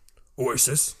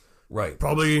Oasis. Right.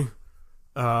 Probably,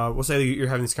 We'll say that you're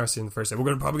having this conversation the first day. we're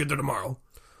going to probably get there tomorrow.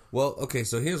 Well, okay,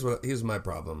 so here's my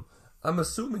problem. I'm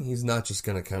assuming he's not just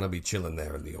going to kind of be chilling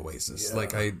there in the Oasis.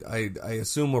 Yeah. I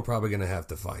assume we're probably going to have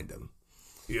to find him.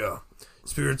 Yeah.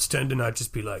 Spirits tend to not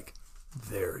just be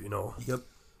there, Yep.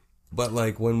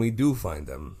 But when we do find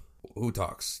them, who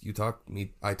talks? You talk?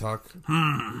 Me? I talk?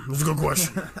 That's a good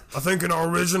question. I think in our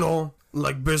original,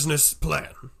 business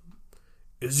plan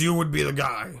is you would be the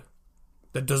guy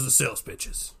that does the sales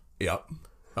pitches. Yep.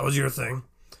 That was your thing.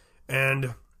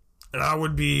 And I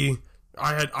would be...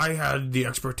 I had the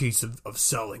expertise of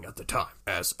selling at the time,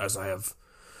 as I have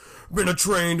been a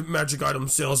trained magic item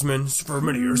salesman for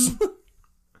many years.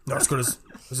 Not as good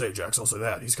as Ajax, I'll say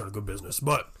that. He's got a good business.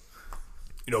 But,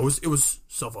 it was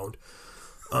self-owned.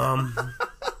 I'm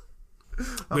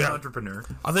an entrepreneur.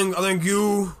 I think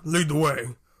you lead the way,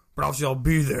 but obviously I'll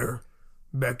be there,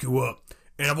 back you up.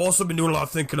 And I've also been doing a lot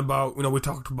of thinking about, we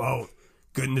talked about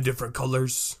getting the different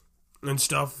colors and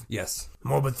stuff. Yes. I've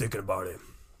more been thinking about it.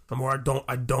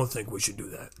 I don't think we should do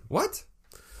that. What?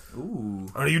 Ooh.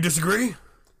 Do you disagree?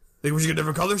 Think we should get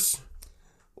different colors?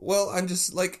 Well, I'm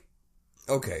just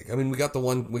okay. I mean, we got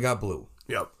blue.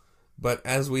 Yep. But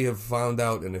as we have found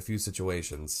out in a few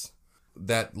situations,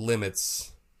 that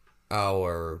limits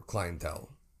our clientele.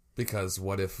 Because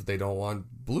what if they don't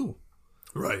want blue?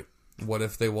 Right. What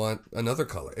if they want another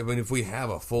color? I mean, if we have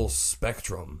a full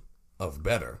spectrum of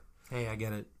better, Hey, I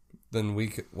get it. then we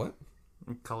could... What?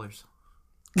 Colors.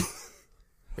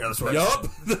 Yeah, that's right. Yup!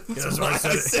 That's why I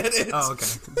said it. it. Oh, okay.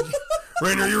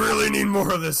 Rainer, you really need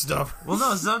more of this stuff. Well,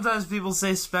 no. Sometimes people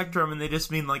say spectrum and they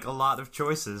just mean a lot of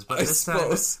choices. But I this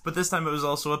suppose. time it was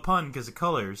also a pun because of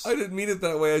colors. I didn't mean it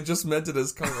that way. I just meant it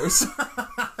as colors.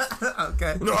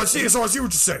 Okay. No, I see what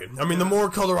you're saying. I mean, the more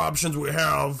color options we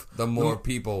have, The more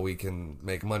people we can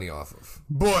make money off of.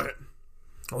 but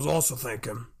I was also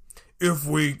thinking, if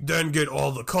we then get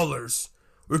all the colors,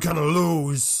 we kind of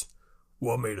lose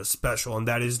what made us special, and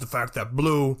that is the fact that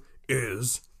blue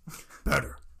is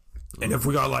better. And if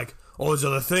we got all these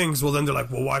other things, well then they're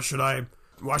well, why should I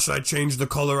change the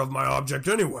color of my object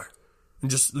anyway?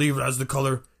 And just leave it as the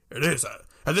color it is.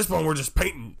 At this point we're just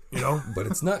painting, But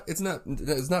it's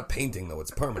not painting though,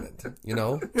 it's permanent,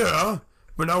 Yeah.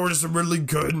 But now we're just a really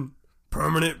good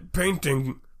permanent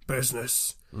painting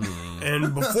business.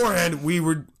 And beforehand we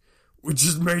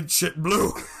just made shit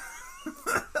blue.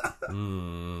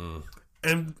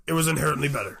 And it was inherently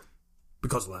better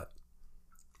because of that.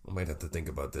 I might have to think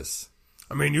about this.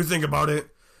 I mean, you think about it.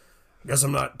 I guess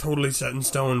I'm not totally set in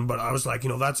stone, but I was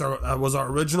that was our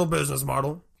original business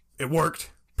model. It worked.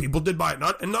 People did buy it.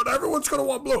 Not everyone's gonna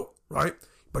want blue, right?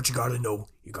 But you gotta know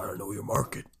your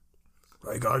market,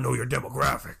 right? You gotta know your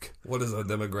demographic. What is a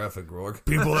demographic, Grog?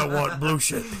 People that want blue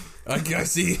shit. I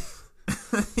see.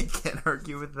 You can't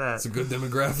argue with that. It's a good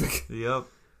demographic. Yep.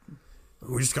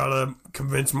 We just gotta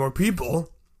convince more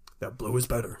people that blue is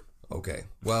better. Okay.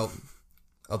 Well,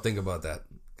 I'll think about that.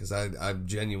 Because I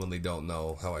genuinely don't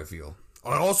know how I feel.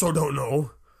 I also don't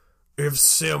know if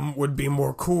Sim would be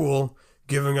more cool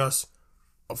giving us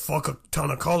a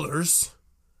ton of colors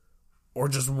or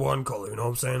just one color, you know what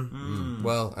I'm saying?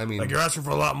 Well, I mean... Like, you're asking for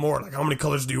a lot more. Like, how many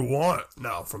colors do you want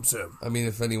now from Sim? I mean,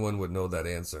 if anyone would know that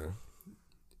answer,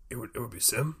 It would be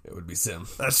Sim. it would be Sim.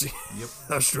 That's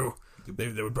true. They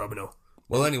would probably know.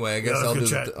 Well, anyway, I guess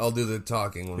Yeah, I'll do the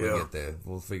talking when Yeah. we get there.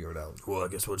 We'll figure it out. Well, I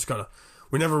guess we'll just kind of...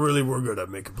 We never really were good at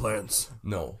making plans.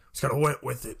 No. Just kind of went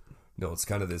with it. No, it's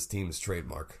kind of this team's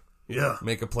trademark. Yeah.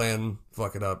 Make a plan,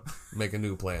 fuck it up, make a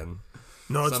new plan.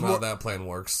 No, it's Somehow more... that plan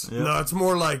works. No, it's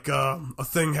more like a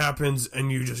thing happens and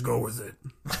you just go with it.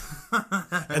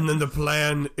 And then the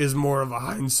plan is more of a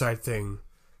hindsight thing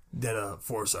than a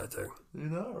foresight thing. You're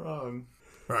not wrong.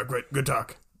 All right, great. Good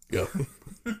talk. Yep.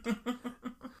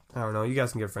 I don't know. You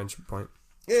guys can get a friendship point.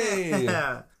 Yay!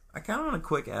 Yeah. I kind of want to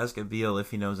quick ask Abil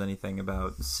if he knows anything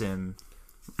about Sim.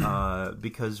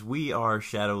 Because we are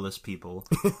shadowless people.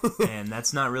 And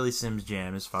that's not really Sim's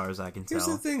jam as far as I can Here's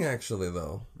the tell. thing, actually,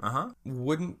 though. Uh-huh.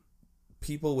 Wouldn't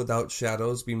people without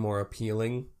shadows be more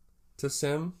appealing to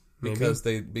Sim? Because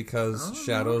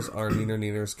shadows are Neener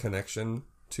Neener's connection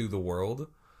to the world.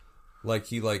 Like,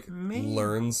 he,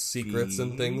 learns secrets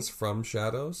and things from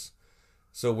shadows.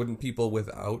 So wouldn't people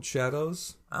without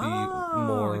shadows be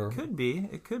more... It could be.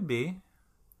 It could be.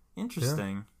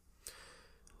 Interesting.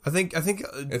 I think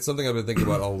It's something I've been thinking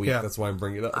about all week. Yeah. That's why I'm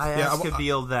bringing it up. I asked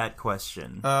Abil that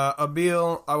question.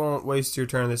 Abil, I won't waste your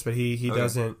turn on this, but he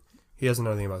doesn't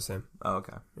know anything about Sim. Oh,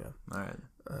 okay. Yeah. All right.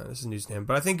 This is news to him.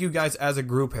 But I think you guys as a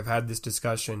group have had this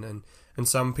discussion, and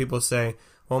some people say,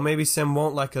 well, maybe Sim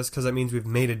won't like us because that means we've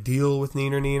made a deal with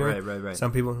Neener Neener. Right.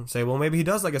 Some people say, well, maybe he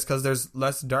does like us because there's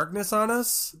less darkness on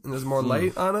us and there's more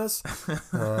light on us.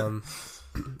 And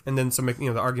then some,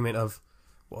 the argument of,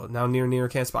 well, now Neener Neener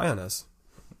can't spy on us.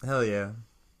 Hell yeah.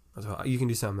 So you can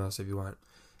do something else if you want.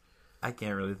 I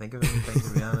can't really think of anything, to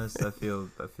be honest. I feel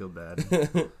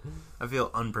bad. I feel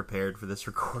unprepared for this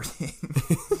recording.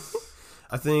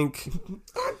 I think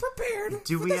Unprepared.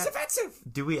 Offensive.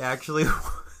 Do we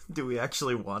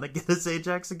actually want to get us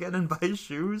Ajax again and buy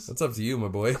shoes? That's up to you, my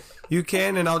boy. you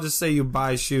can, and I'll just say you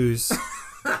buy shoes.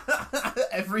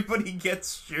 Everybody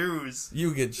gets shoes.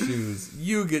 You get shoes.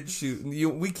 You get shoes.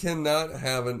 We cannot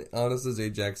have an Honest as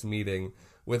Ajax meeting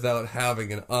without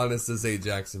having an Honest as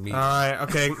Ajax meeting. All right,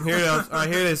 okay, here it is. All right,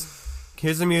 here it is.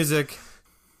 Here's the music.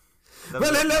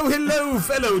 Well, hello,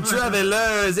 fellow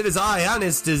travelers. It is I,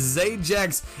 Honest as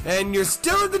Ajax, and you're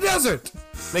still in the desert.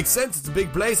 Makes sense. It's a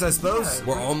big place, I suppose. Yeah.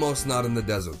 We're almost not in the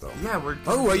desert, though. Yeah, we're...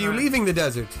 Oh, are you leaving the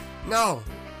desert? No.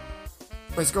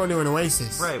 Let's go to an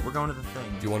oasis. Right, we're going to the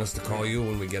thing. Do you want us to call you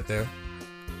when we get there?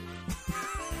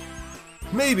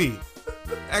 Maybe.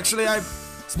 Actually,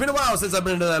 it's been a while since I've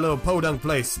been to that little podunk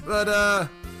place. But,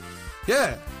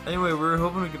 yeah. Anyway, we were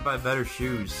hoping we could buy better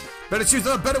shoes. Better choose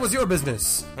up. Better was your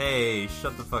business. Hey,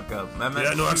 shut the fuck up. I meant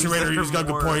Yeah, no, shoes actually, that Rainer, are you've got a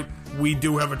good more- point. We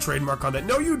do have a trademark on that.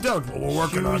 No, you don't. Well, we're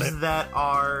working on Shoes it. that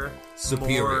are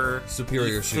more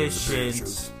Superior shoes.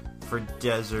 efficient for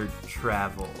desert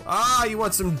travel. Ah, you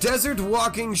want some desert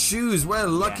walking shoes? Well,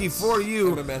 lucky Yes. for I'm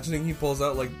you. imagining he pulls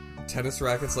out, tennis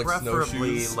rackets,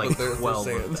 Preferably, snowshoes. like, but they're 12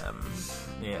 sand. of them.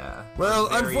 Yeah. Well,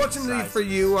 Varying unfortunately sizes. for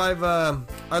you,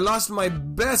 I lost my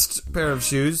best pair of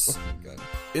shoes God.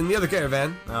 in the other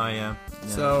caravan. Oh, yeah.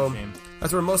 So shame.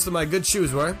 that's where most of my good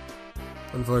shoes were.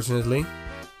 Unfortunately,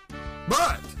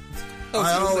 but I was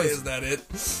I gonna always- say, is that it?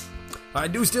 I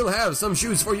do still have some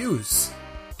shoes for use.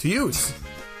 To use.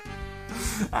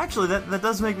 Actually, that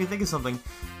does make me think of something.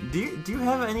 Do you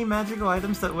have any magical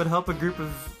items that would help a group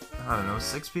of, I don't know,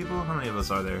 6 people? How many of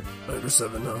us are there? Under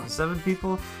 7 now. 7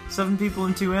 people? 7 people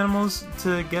and 2 animals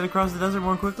to get across the desert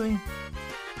more quickly?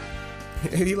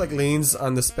 He leans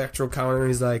on the spectral counter and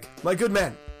he's like, "My good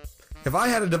man, if I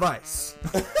had a device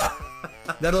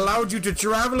that allowed you to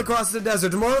travel across the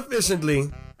desert more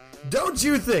efficiently, don't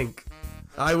you think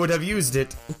I would have used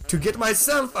it to get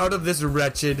myself out of this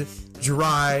wretched,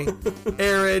 dry,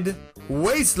 arid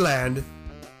wasteland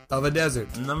of a desert?"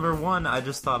 Number 1, I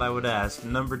just thought I would ask.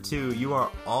 Number 2, you are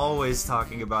always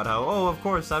talking about how, oh, of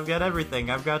course, I've got everything.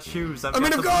 I've got shoes. I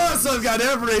mean, of course I've got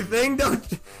everything. Don't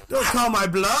call my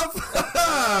bluff.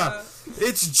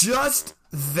 It's just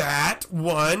that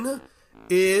one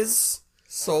is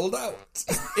Sold out.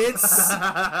 it's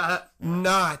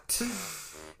not.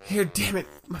 Here, damn it,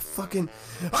 my fucking.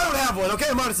 I don't have one. Okay,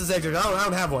 I'm honest as actor. I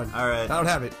don't have one. All right. I don't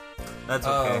have it. That's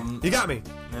okay. You got me.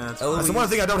 Yeah, that's Eloise- That's the one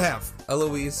thing I don't have.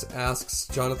 Eloise asks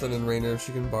Jonathan and Rainer if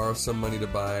she can borrow some money to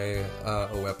buy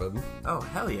a weapon. Oh,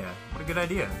 hell yeah. What a good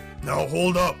idea. No,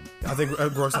 hold up. I think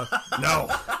Gross. No.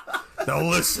 Now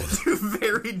listen. Two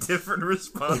very different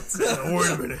responses. Now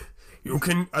wait a minute.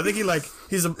 I think he's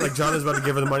like John is about to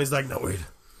give her the money. He's like, no, wait.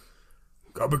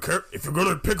 Gotta be careful. If you're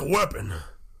gonna pick a weapon,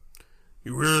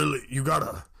 you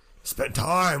gotta spend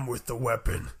time with the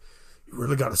weapon. You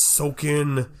really gotta soak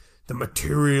in the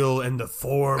material and the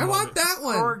form. I want that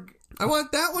one. Grog, I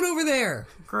want that one over there.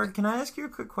 Grog, can I ask you a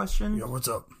quick question? Yeah, what's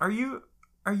up? Are you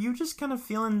just kind of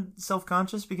feeling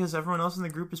self-conscious because everyone else in the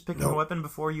group is picking a weapon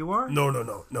before you are? No,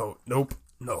 nope,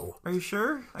 no. Are you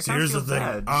sure? See, here's the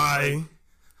thing.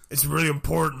 It's really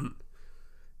important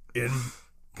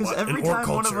because every time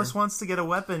one of us wants to get a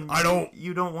weapon,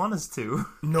 you don't want us to.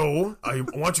 No, I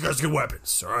want you guys to get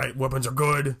weapons, alright? Weapons are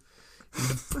good. You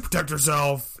need to protect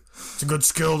yourself. It's a good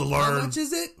skill to learn. How much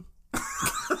is it?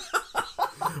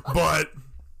 But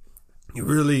you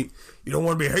don't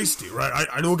want to be hasty, right?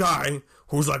 I know a guy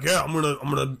who's like, yeah, I'm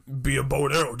gonna be a bow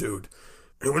and arrow dude.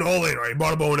 And he went all in, right? He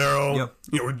bought a bow and arrow. Yep.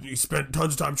 You know, he spent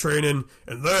tons of time training,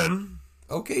 and then...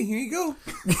 Okay, here you go.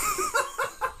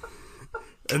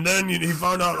 And then he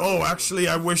found out, oh, actually,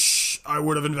 I wish I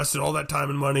would have invested all that time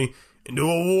and money into a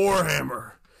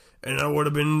warhammer. And I would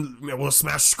have been able to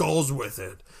smash skulls with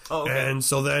it. Oh, okay. And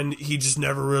so then he just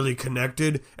never really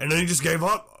connected. And then he just gave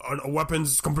up on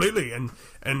weapons completely. And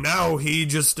now he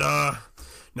just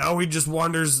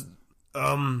wanders,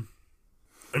 in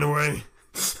a way.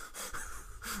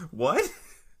 What?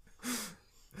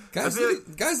 Guys,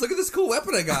 look at this cool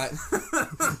weapon I got.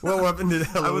 What weapon did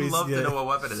Eloise I would love get? to know what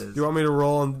weapon it is. Do you want me to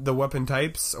roll on the weapon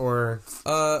types, or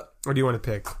do you want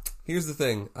to pick? Here's the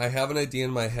thing. I have an idea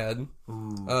in my head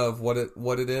of what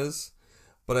it is,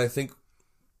 but I think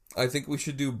we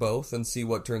should do both and see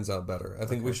what turns out better. I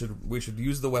think we should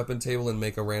use the weapon table and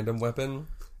make a random weapon,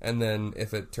 and then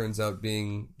if it turns out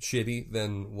being shitty,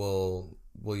 then we'll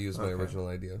use my original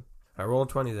idea. I roll a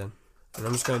 20 then, and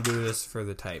I'm just gonna do this for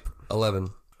the type. 11.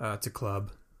 It's a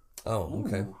club. Oh,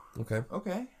 okay.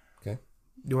 Okay. Do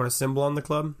you want a symbol on the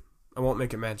club? I won't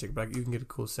make it magic, but you can get a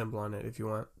cool symbol on it if you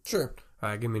want. Sure. All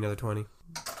right, give me another 20.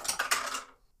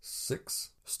 6.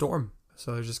 Storm.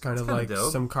 So there's just kind of kinda like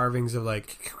dope. some carvings of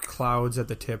like clouds at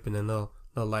the tip, and then little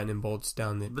lightning bolts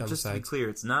down the But just to be sides. clear,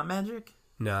 it's not magic?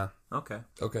 Nah. Okay.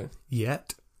 Okay.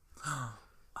 Yet. Oh,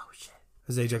 shit.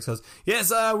 As Ajax says,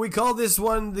 yes, we call this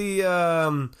one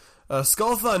the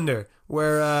Skull Thunder,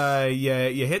 where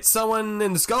you hit someone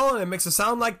in the skull and it makes a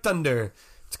sound like thunder.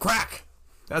 It's a crack.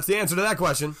 That's the answer to that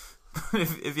question.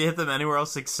 If you hit them anywhere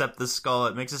else except the skull,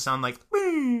 it makes it sound like...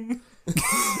 Bum,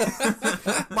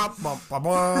 bum, bum,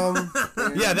 bum.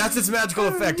 Yeah, that's its magical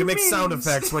effect. It makes sound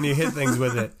effects when you hit things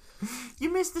with it.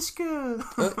 You missed the skull.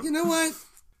 You know what?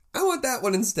 I want that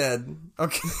one instead.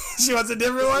 Okay, she wants a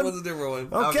different That one? was a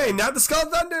different one. Okay, not the Skull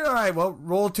Thunder? Alright, well,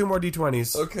 roll 2 more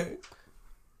d20s. Okay.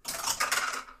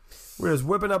 We're just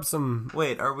whipping up some...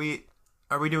 Wait, are we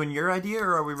doing your idea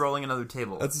or are we rolling another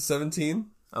table? That's a 17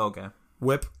 Oh, okay.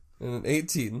 Whip. and an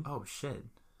 18. Oh, shit.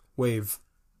 Wave.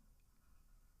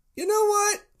 You know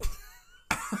what?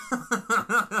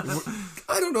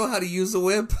 I don't know how to use a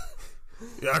whip.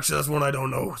 Yeah, actually, that's one I don't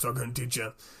know, so I'm going to teach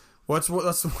you. What's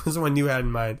the one you had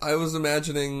in mind? I was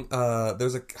imagining,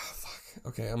 there's a... Oh, fuck.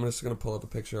 Okay, I'm just going to pull up a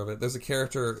picture of it. There's a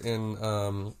character in,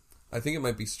 I think it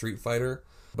might be Street Fighter,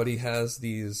 but he has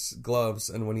these gloves,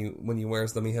 and when he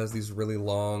wears them, he has these really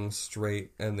long,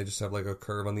 straight, and they just have like a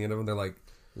curve on the end of them. They're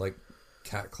like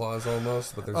cat claws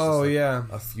almost, but there's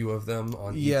a few of them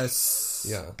on each. Yes.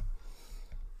 Yeah.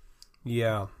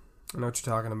 Yeah. I know what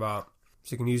you're talking about.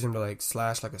 So you can use them to like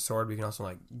slash like a sword, but you can also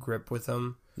like grip with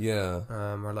them. Yeah.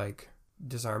 Or like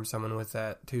disarm someone with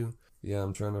that too. Yeah,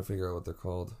 I'm trying to figure out what they're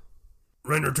called.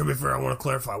 Render, to be fair, I want to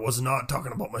clarify, I was not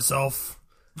talking about myself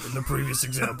in the previous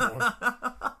example.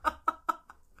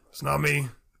 It's not me.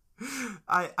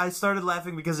 I started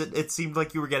laughing because it seemed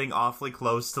like you were getting awfully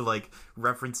close to like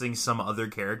referencing some other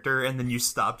character, and then you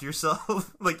stopped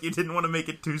yourself. Like you didn't want to make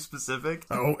it too specific.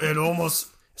 Oh, it almost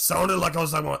sounded like I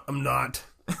was like, well, I'm not.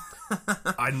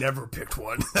 I never picked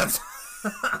one. That's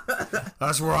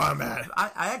where I'm at.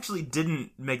 I actually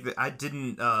didn't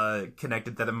connect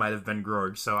it that it might have been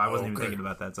Grog, so I wasn't even Okay. thinking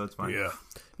about that, so it's fine. Yeah.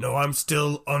 No, I'm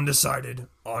still undecided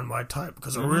on my type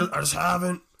because I just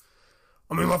haven't.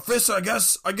 I mean, my fist. I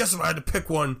guess if I had to pick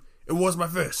one, it was my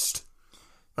fist.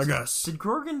 I guess. Did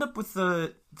Grog end up with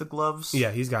the gloves?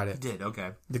 Yeah, he's got He it. did,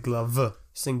 okay. The glove.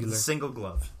 Singular. The single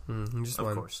glove, Just of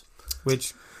one. course.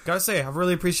 Which, gotta say, I've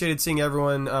really appreciated seeing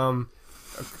everyone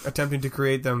attempting to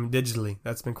create them digitally.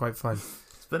 That's been quite fun.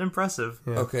 It's been impressive.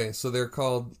 Yeah. Okay, so they're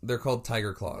called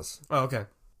Tiger Claws. Oh, okay.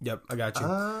 Yep, I got you.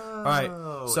 Oh,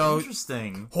 right, so-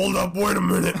 interesting. Hold up, wait a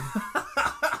minute.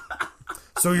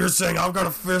 So you're saying I've got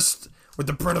a fist with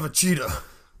the print of a cheetah?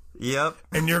 Yep.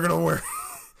 and you're gonna wear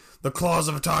the claws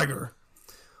of a tiger,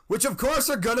 which of course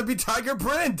are gonna be tiger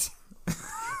print.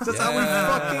 That's how we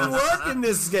fucking work in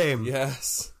this game.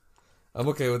 Yes. I'm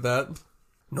okay with that.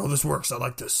 No, this works. I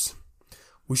like this.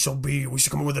 We should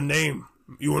come up with a name.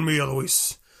 You and me,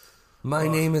 Eloise. My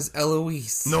name is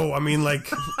Eloise. No, I mean like,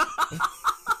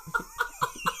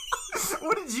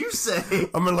 What did you say?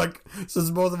 I mean like, since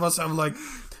both of us have like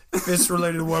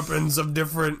fist-related weapons of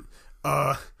different,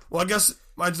 well, I guess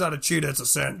mine's not a cheetah, it's a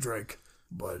sand drake,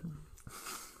 but,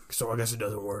 so I guess it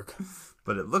doesn't work.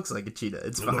 But it looks like a cheetah.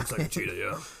 It's It fine. looks like a cheetah,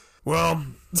 yeah. Well,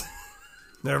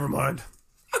 never mind.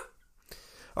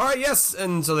 All right, yes,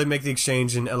 and so they make the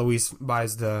exchange, and Eloise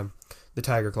buys the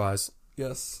tiger claws.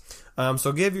 Yes.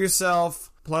 So give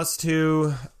yourself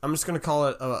 +2. I'm just gonna call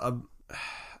it a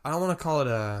I don't want to call it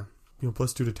a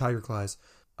 +2 to tiger claws.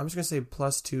 I'm just gonna say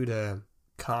 +2 to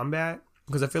combat,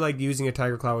 because I feel like using a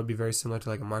tiger claw would be very similar to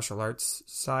like a martial arts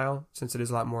style, since it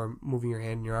is a lot more moving your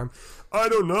hand and your arm. I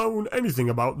don't know anything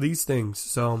about these things,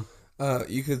 so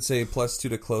You could say +2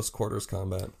 to close quarters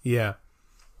combat. yeah,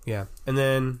 and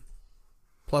then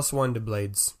 +1 to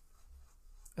blades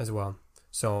as well.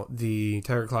 So the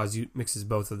tiger claws mixes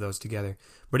both of those together.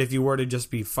 But if you were to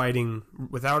just be fighting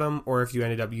without them, or if you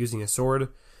ended up using a sword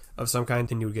of some kind,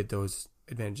 then you would get those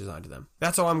advantages onto them.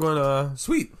 That's all I'm going to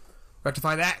Sweet.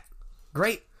 rectify that.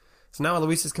 Great. So now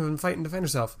Eloise can fight and defend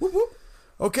herself. Whoop, whoop.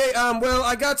 Okay, well,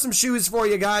 I got some shoes for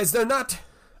you guys. They're not,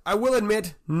 I will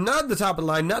admit, not the top of the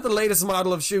line, not the latest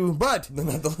model of shoe, but They're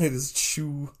not the latest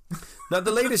shoe. not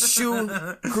the latest shoe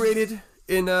created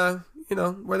in,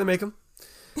 where they make them.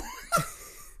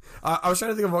 I was trying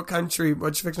to think of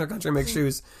which fictional country makes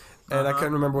shoes, and I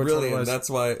couldn't remember which one it Rillian, was. that's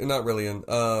why, not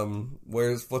Rillian.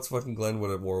 What's fucking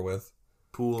Glenwood at war with?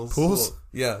 Pools. Pools?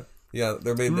 Yeah,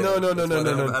 they're made there. No. That's why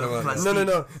they're out of plastic.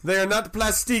 No. They are not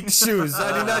plastique shoes.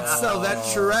 I do not sell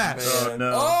that trash. Man.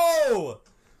 no. Oh!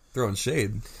 Throwing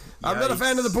shade. I'm not a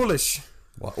fan of the Polish.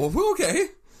 Well, okay.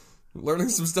 Learning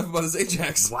some stuff about his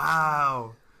Ajax.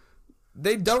 Wow.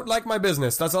 They don't like my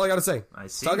business. That's all I gotta say. I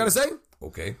see. That's all I gotta say.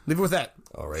 Okay. Leave it with that.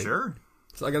 All right. Sure.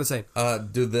 That's all I gotta say.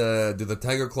 Do the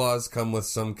tiger claws come with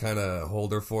some kind of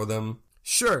holder for them?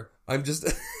 Sure. I'm just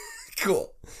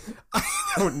cool. I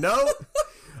don't know.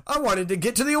 I wanted to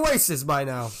get to the Oasis by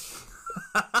now.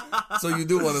 So you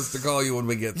do want us to call you when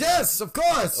we get there? Yes, of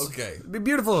course. Okay. It'd be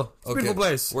beautiful. It's a Okay. beautiful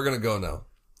place. We're gonna go now.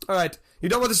 All right. You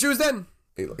done with the shoes then?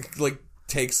 He like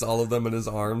takes all of them in his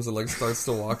arms and like starts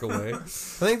to walk away. I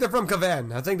think they're from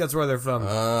Cavan. I think that's where they're from.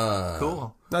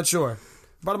 Cool. Not sure.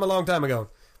 Bought them a long time ago.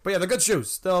 But yeah, they're good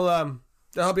shoes. They'll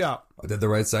help you out. I did the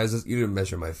right sizes. You didn't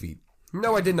measure my feet.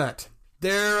 No, I did not.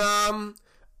 They're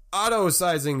auto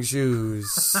sizing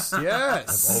shoes.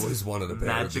 Yes. Always wanted a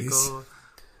pair of these. Magical.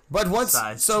 But once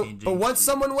Size changing once shoes.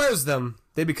 someone wears them,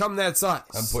 they become that size.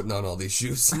 I'm putting on all these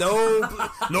shoes. no,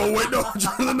 wait, no,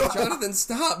 Jonathan, no. Jonathan,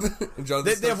 stop!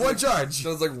 Jonathan They have one charge.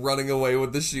 Jonathan's like running away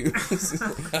with the shoes.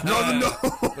 Jonathan, no.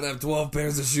 I'm gonna have 12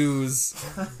 pairs of shoes.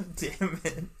 Damn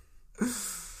it.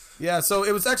 Yeah, so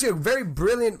it was actually a very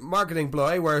brilliant marketing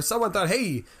ploy where someone thought,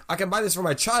 hey, I can buy this for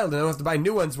my child and I don't have to buy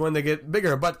new ones when they get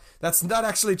bigger. But that's not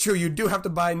actually true. You do have to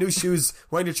buy new shoes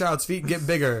when your child's feet get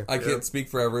bigger. I can't speak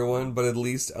for everyone, but at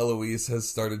least Eloise has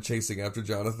started chasing after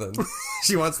Jonathan.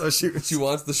 She wants those shoes. She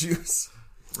wants the shoes.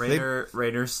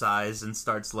 Rainer sighs and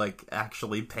starts like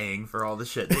actually paying for all the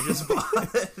shit they just bought.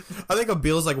 I think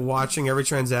Abil's like watching every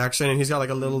transaction and he's got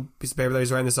like a little piece of paper that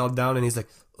he's writing this all down and he's like,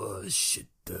 oh shit,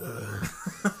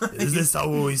 is this how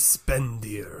we spend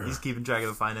here? He's keeping track of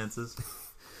the finances.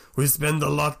 We spend a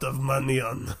lot of money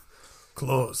on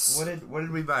clothes. What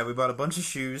did we buy? We bought a bunch of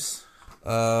shoes.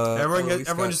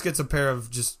 Everyone just gets a pair of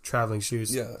just traveling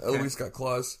shoes. Yeah, Eloise got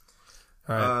claws.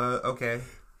 All right. Okay.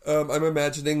 I'm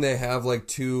imagining they have like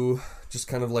two just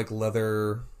kind of like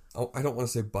leather. Oh, I don't want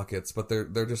to say buckets, but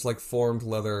they're just like formed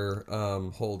leather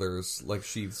holders, like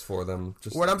sheaths for them.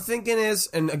 Just What I'm thinking is,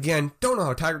 and again, don't know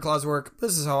how tiger claws work.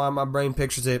 This is how my brain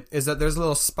pictures it: is that there's a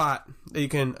little spot that you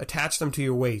can attach them to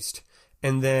your waist,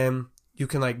 and then you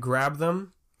can like grab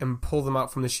them and pull them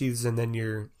out from the sheaths, and then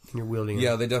you're wielding them.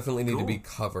 yeah, they definitely need to be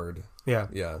covered. Yeah.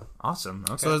 Yeah, Awesome.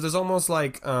 Okay. So there's almost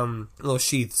like little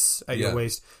sheaths at Yeah. your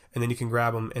waist, and then you can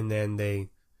grab them, and then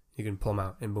you can pull them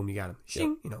out, and boom, you got them.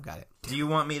 Shing, got it. Do you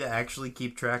want me to actually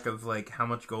keep track of like how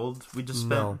much gold we just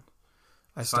spent? No.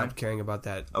 I stopped caring about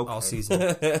that Okay. all season.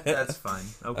 That's fine.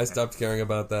 Okay. I stopped caring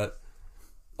about that.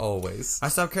 Always. I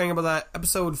stopped caring about that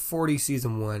episode 40,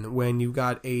 season 1, when you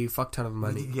got a fuck ton of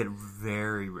money. You get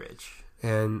very rich.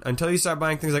 And until you start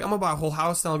buying things like, I'm going to buy a whole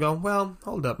house, then I'll go, well,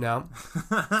 hold up now.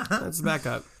 Let's back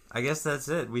up. I guess that's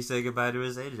it. We say goodbye to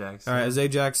his Ajax. All right, as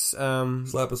Ajax,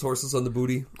 Slap his horses on the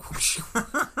booty.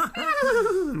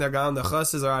 They're gone. The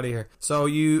chusses are out of here. So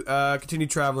you continue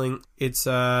traveling. It's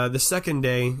the second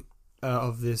day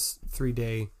of this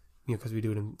 3-day, because we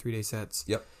do it in 3-day sets.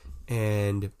 Yep.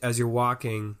 And as you're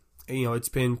walking, it's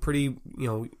been pretty,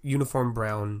 uniform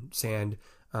brown sand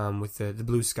with the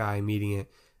blue sky meeting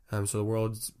it. So the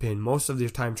world's been, most of the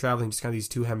time traveling, just kind of these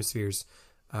two hemispheres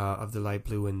of the light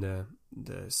blue and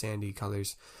the sandy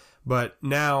colors. But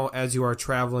now, as you are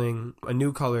traveling, a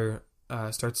new color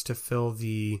starts to fill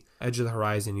the edge of the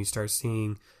horizon. You start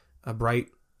seeing a bright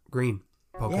green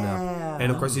poking up.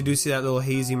 And of course, you do see that little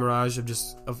hazy mirage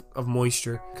of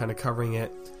moisture kind of covering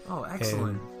it. Oh,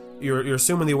 excellent. And you're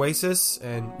assuming the oasis,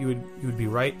 and you would be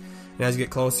right. And as you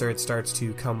get closer, it starts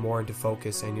to come more into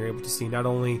focus, and you're able to see not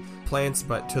only plants,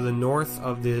 but to the north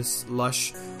of this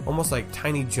lush, almost like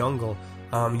tiny jungle,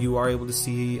 you are able to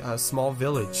see a small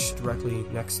village directly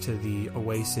next to the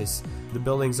oasis. The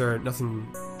buildings are nothing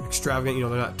extravagant,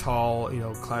 they're not tall,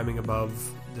 climbing above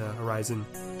the horizon,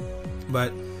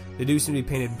 but they do seem to be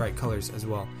painted bright colors as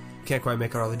well. Can't quite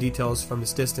make out all the details from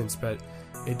this distance, but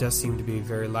it does seem to be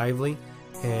very lively,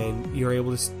 and you're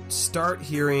able to start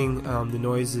hearing the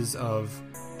noises of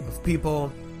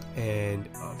people and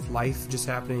of life just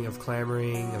happening, of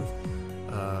clamoring, of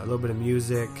a little bit of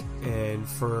music. And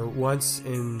for once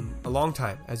in a long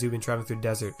time, as you've been traveling through the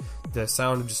desert, the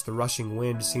sound of just the rushing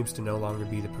wind seems to no longer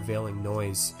be the prevailing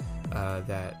noise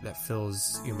that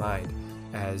fills your mind,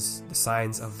 as the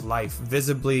signs of life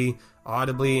visibly,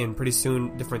 audibly, and pretty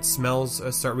soon different smells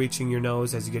start reaching your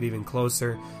nose as you get even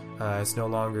closer. It's no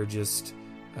longer just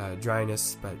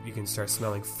dryness, but you can start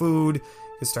smelling food.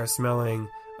 You can start smelling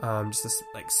just this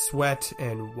like sweat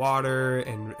and water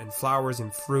and flowers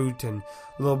and fruit and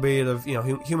a little bit of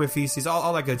human feces,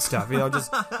 all that good stuff.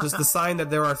 Just the sign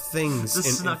that there are things.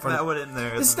 Just snuck that one in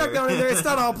there. Just snuck that one in there. It's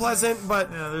not all pleasant,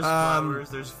 but there's flowers,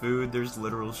 there's food, there's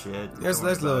literal shit. There's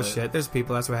little shit. There's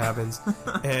people. That's what happens.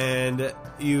 And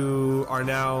you are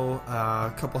now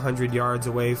a couple hundred yards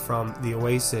away from the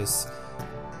oasis,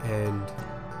 and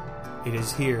it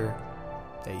is here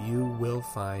that you will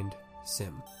find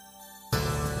Sim.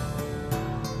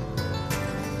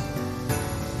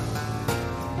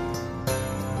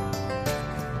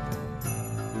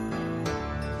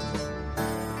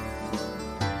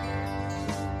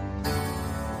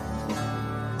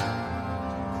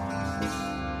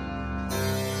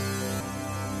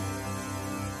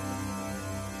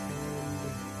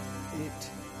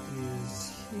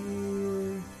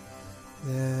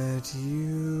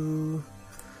 You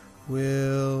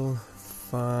will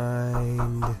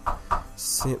find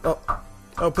Sim.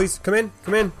 Oh, please come in.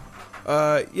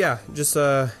 Just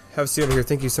have a seat over here.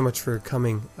 Thank you so much for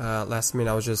coming last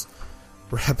minute. I was just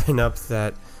wrapping up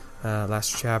that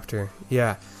last chapter.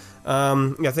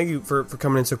 Thank you for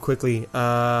coming in so quickly.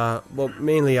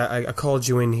 Mainly I called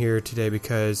you in here today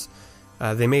because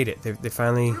they made it. They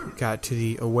finally got to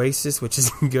the oasis, which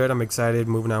is good. I'm excited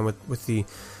moving on with the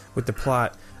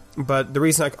plot. But the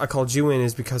reason I called you in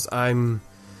is because I'm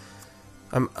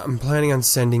planning on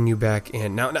sending you back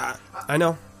in. Now, I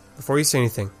know, before you say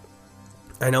anything,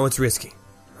 I know it's risky,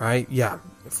 right? Yeah,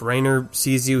 if Rainer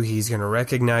sees you, he's going to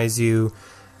recognize you,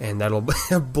 and that'll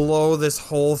blow this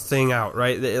whole thing out,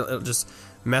 right? It'll just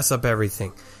mess up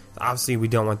everything. Obviously, we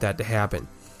don't want that to happen.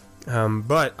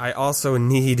 But I also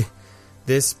need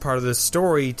this part of the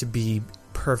story to be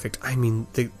perfect. I mean,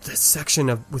 the section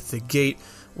with the gate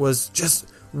was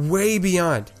just way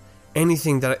beyond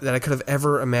anything that I could have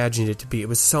ever imagined it to be. It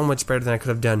was so much better than I could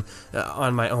have done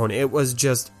on my own. It was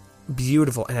just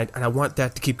beautiful, and I want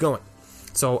that to keep going.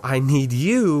 So I need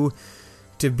you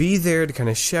to be there to kind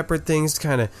of shepherd things, to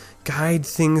kind of guide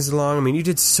things along. I mean, you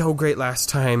did so great last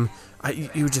time.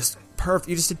 You just perfect.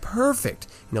 You just did perfect.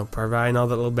 Providing all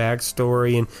that little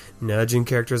backstory and nudging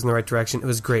characters in the right direction. It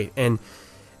was great, and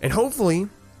hopefully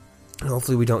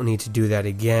we don't need to do that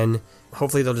again.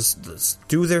 Hopefully they'll just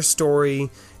do their story,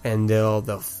 and they'll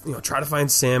try to find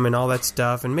Sim and all that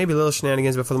stuff, and maybe little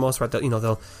shenanigans, but for the most part,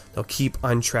 they'll keep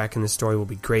on track, and the story will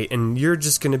be great. And you're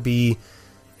just going to be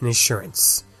an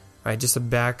insurance, right? Just a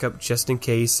backup, just in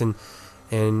case, and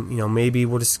maybe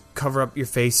we'll just cover up your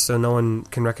face so no one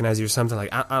can recognize you or something like.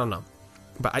 I don't know,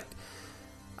 but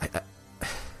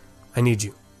I need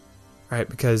you, right?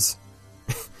 Because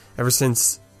ever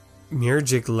since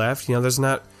Mirjik left, there's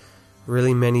not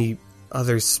really many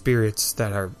other spirits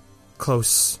that are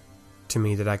close to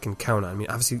me that I can count on. I mean,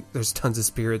 obviously there's tons of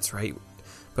spirits, right?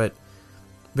 But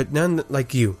none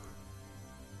like you.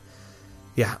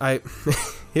 Yeah,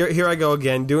 here I go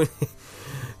again doing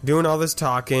all this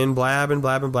talking, blabbing,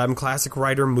 classic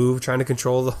writer move, trying to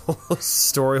control the whole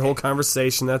story, whole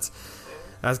conversation. That's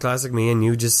classic me, and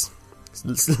you just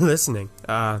listening.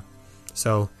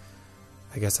 So,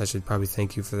 I guess I should probably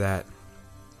thank you for that.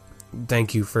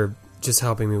 Thank you for just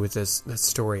helping me with this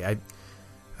story. I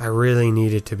really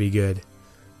need it to be good.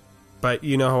 But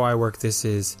you know how I work. This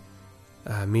is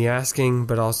me asking,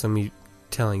 but also me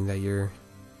telling that you're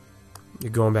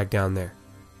going back down there.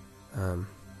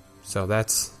 So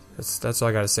that's all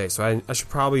I gotta say. So I should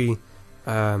probably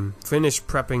finish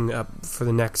prepping up for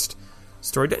the next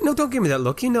story. No, don't give me that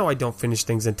look. You know I don't finish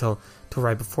things until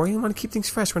right before. You want to keep things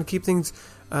fresh. Want to keep things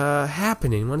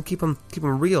happening. Want to keep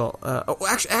them real.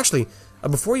 Actually,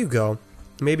 before you go,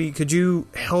 maybe could you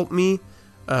help me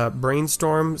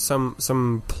brainstorm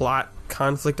some plot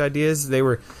conflict ideas? They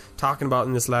were talking about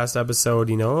in this last episode.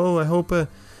 You know, I hope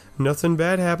nothing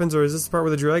bad happens, or is this the part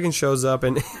where the dragon shows up?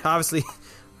 And obviously,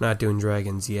 we're not doing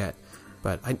dragons yet.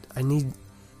 But I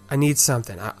need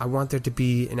something. I want there to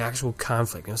be an actual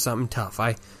conflict. You know, something tough.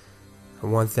 I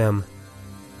want them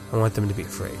to be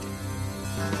afraid.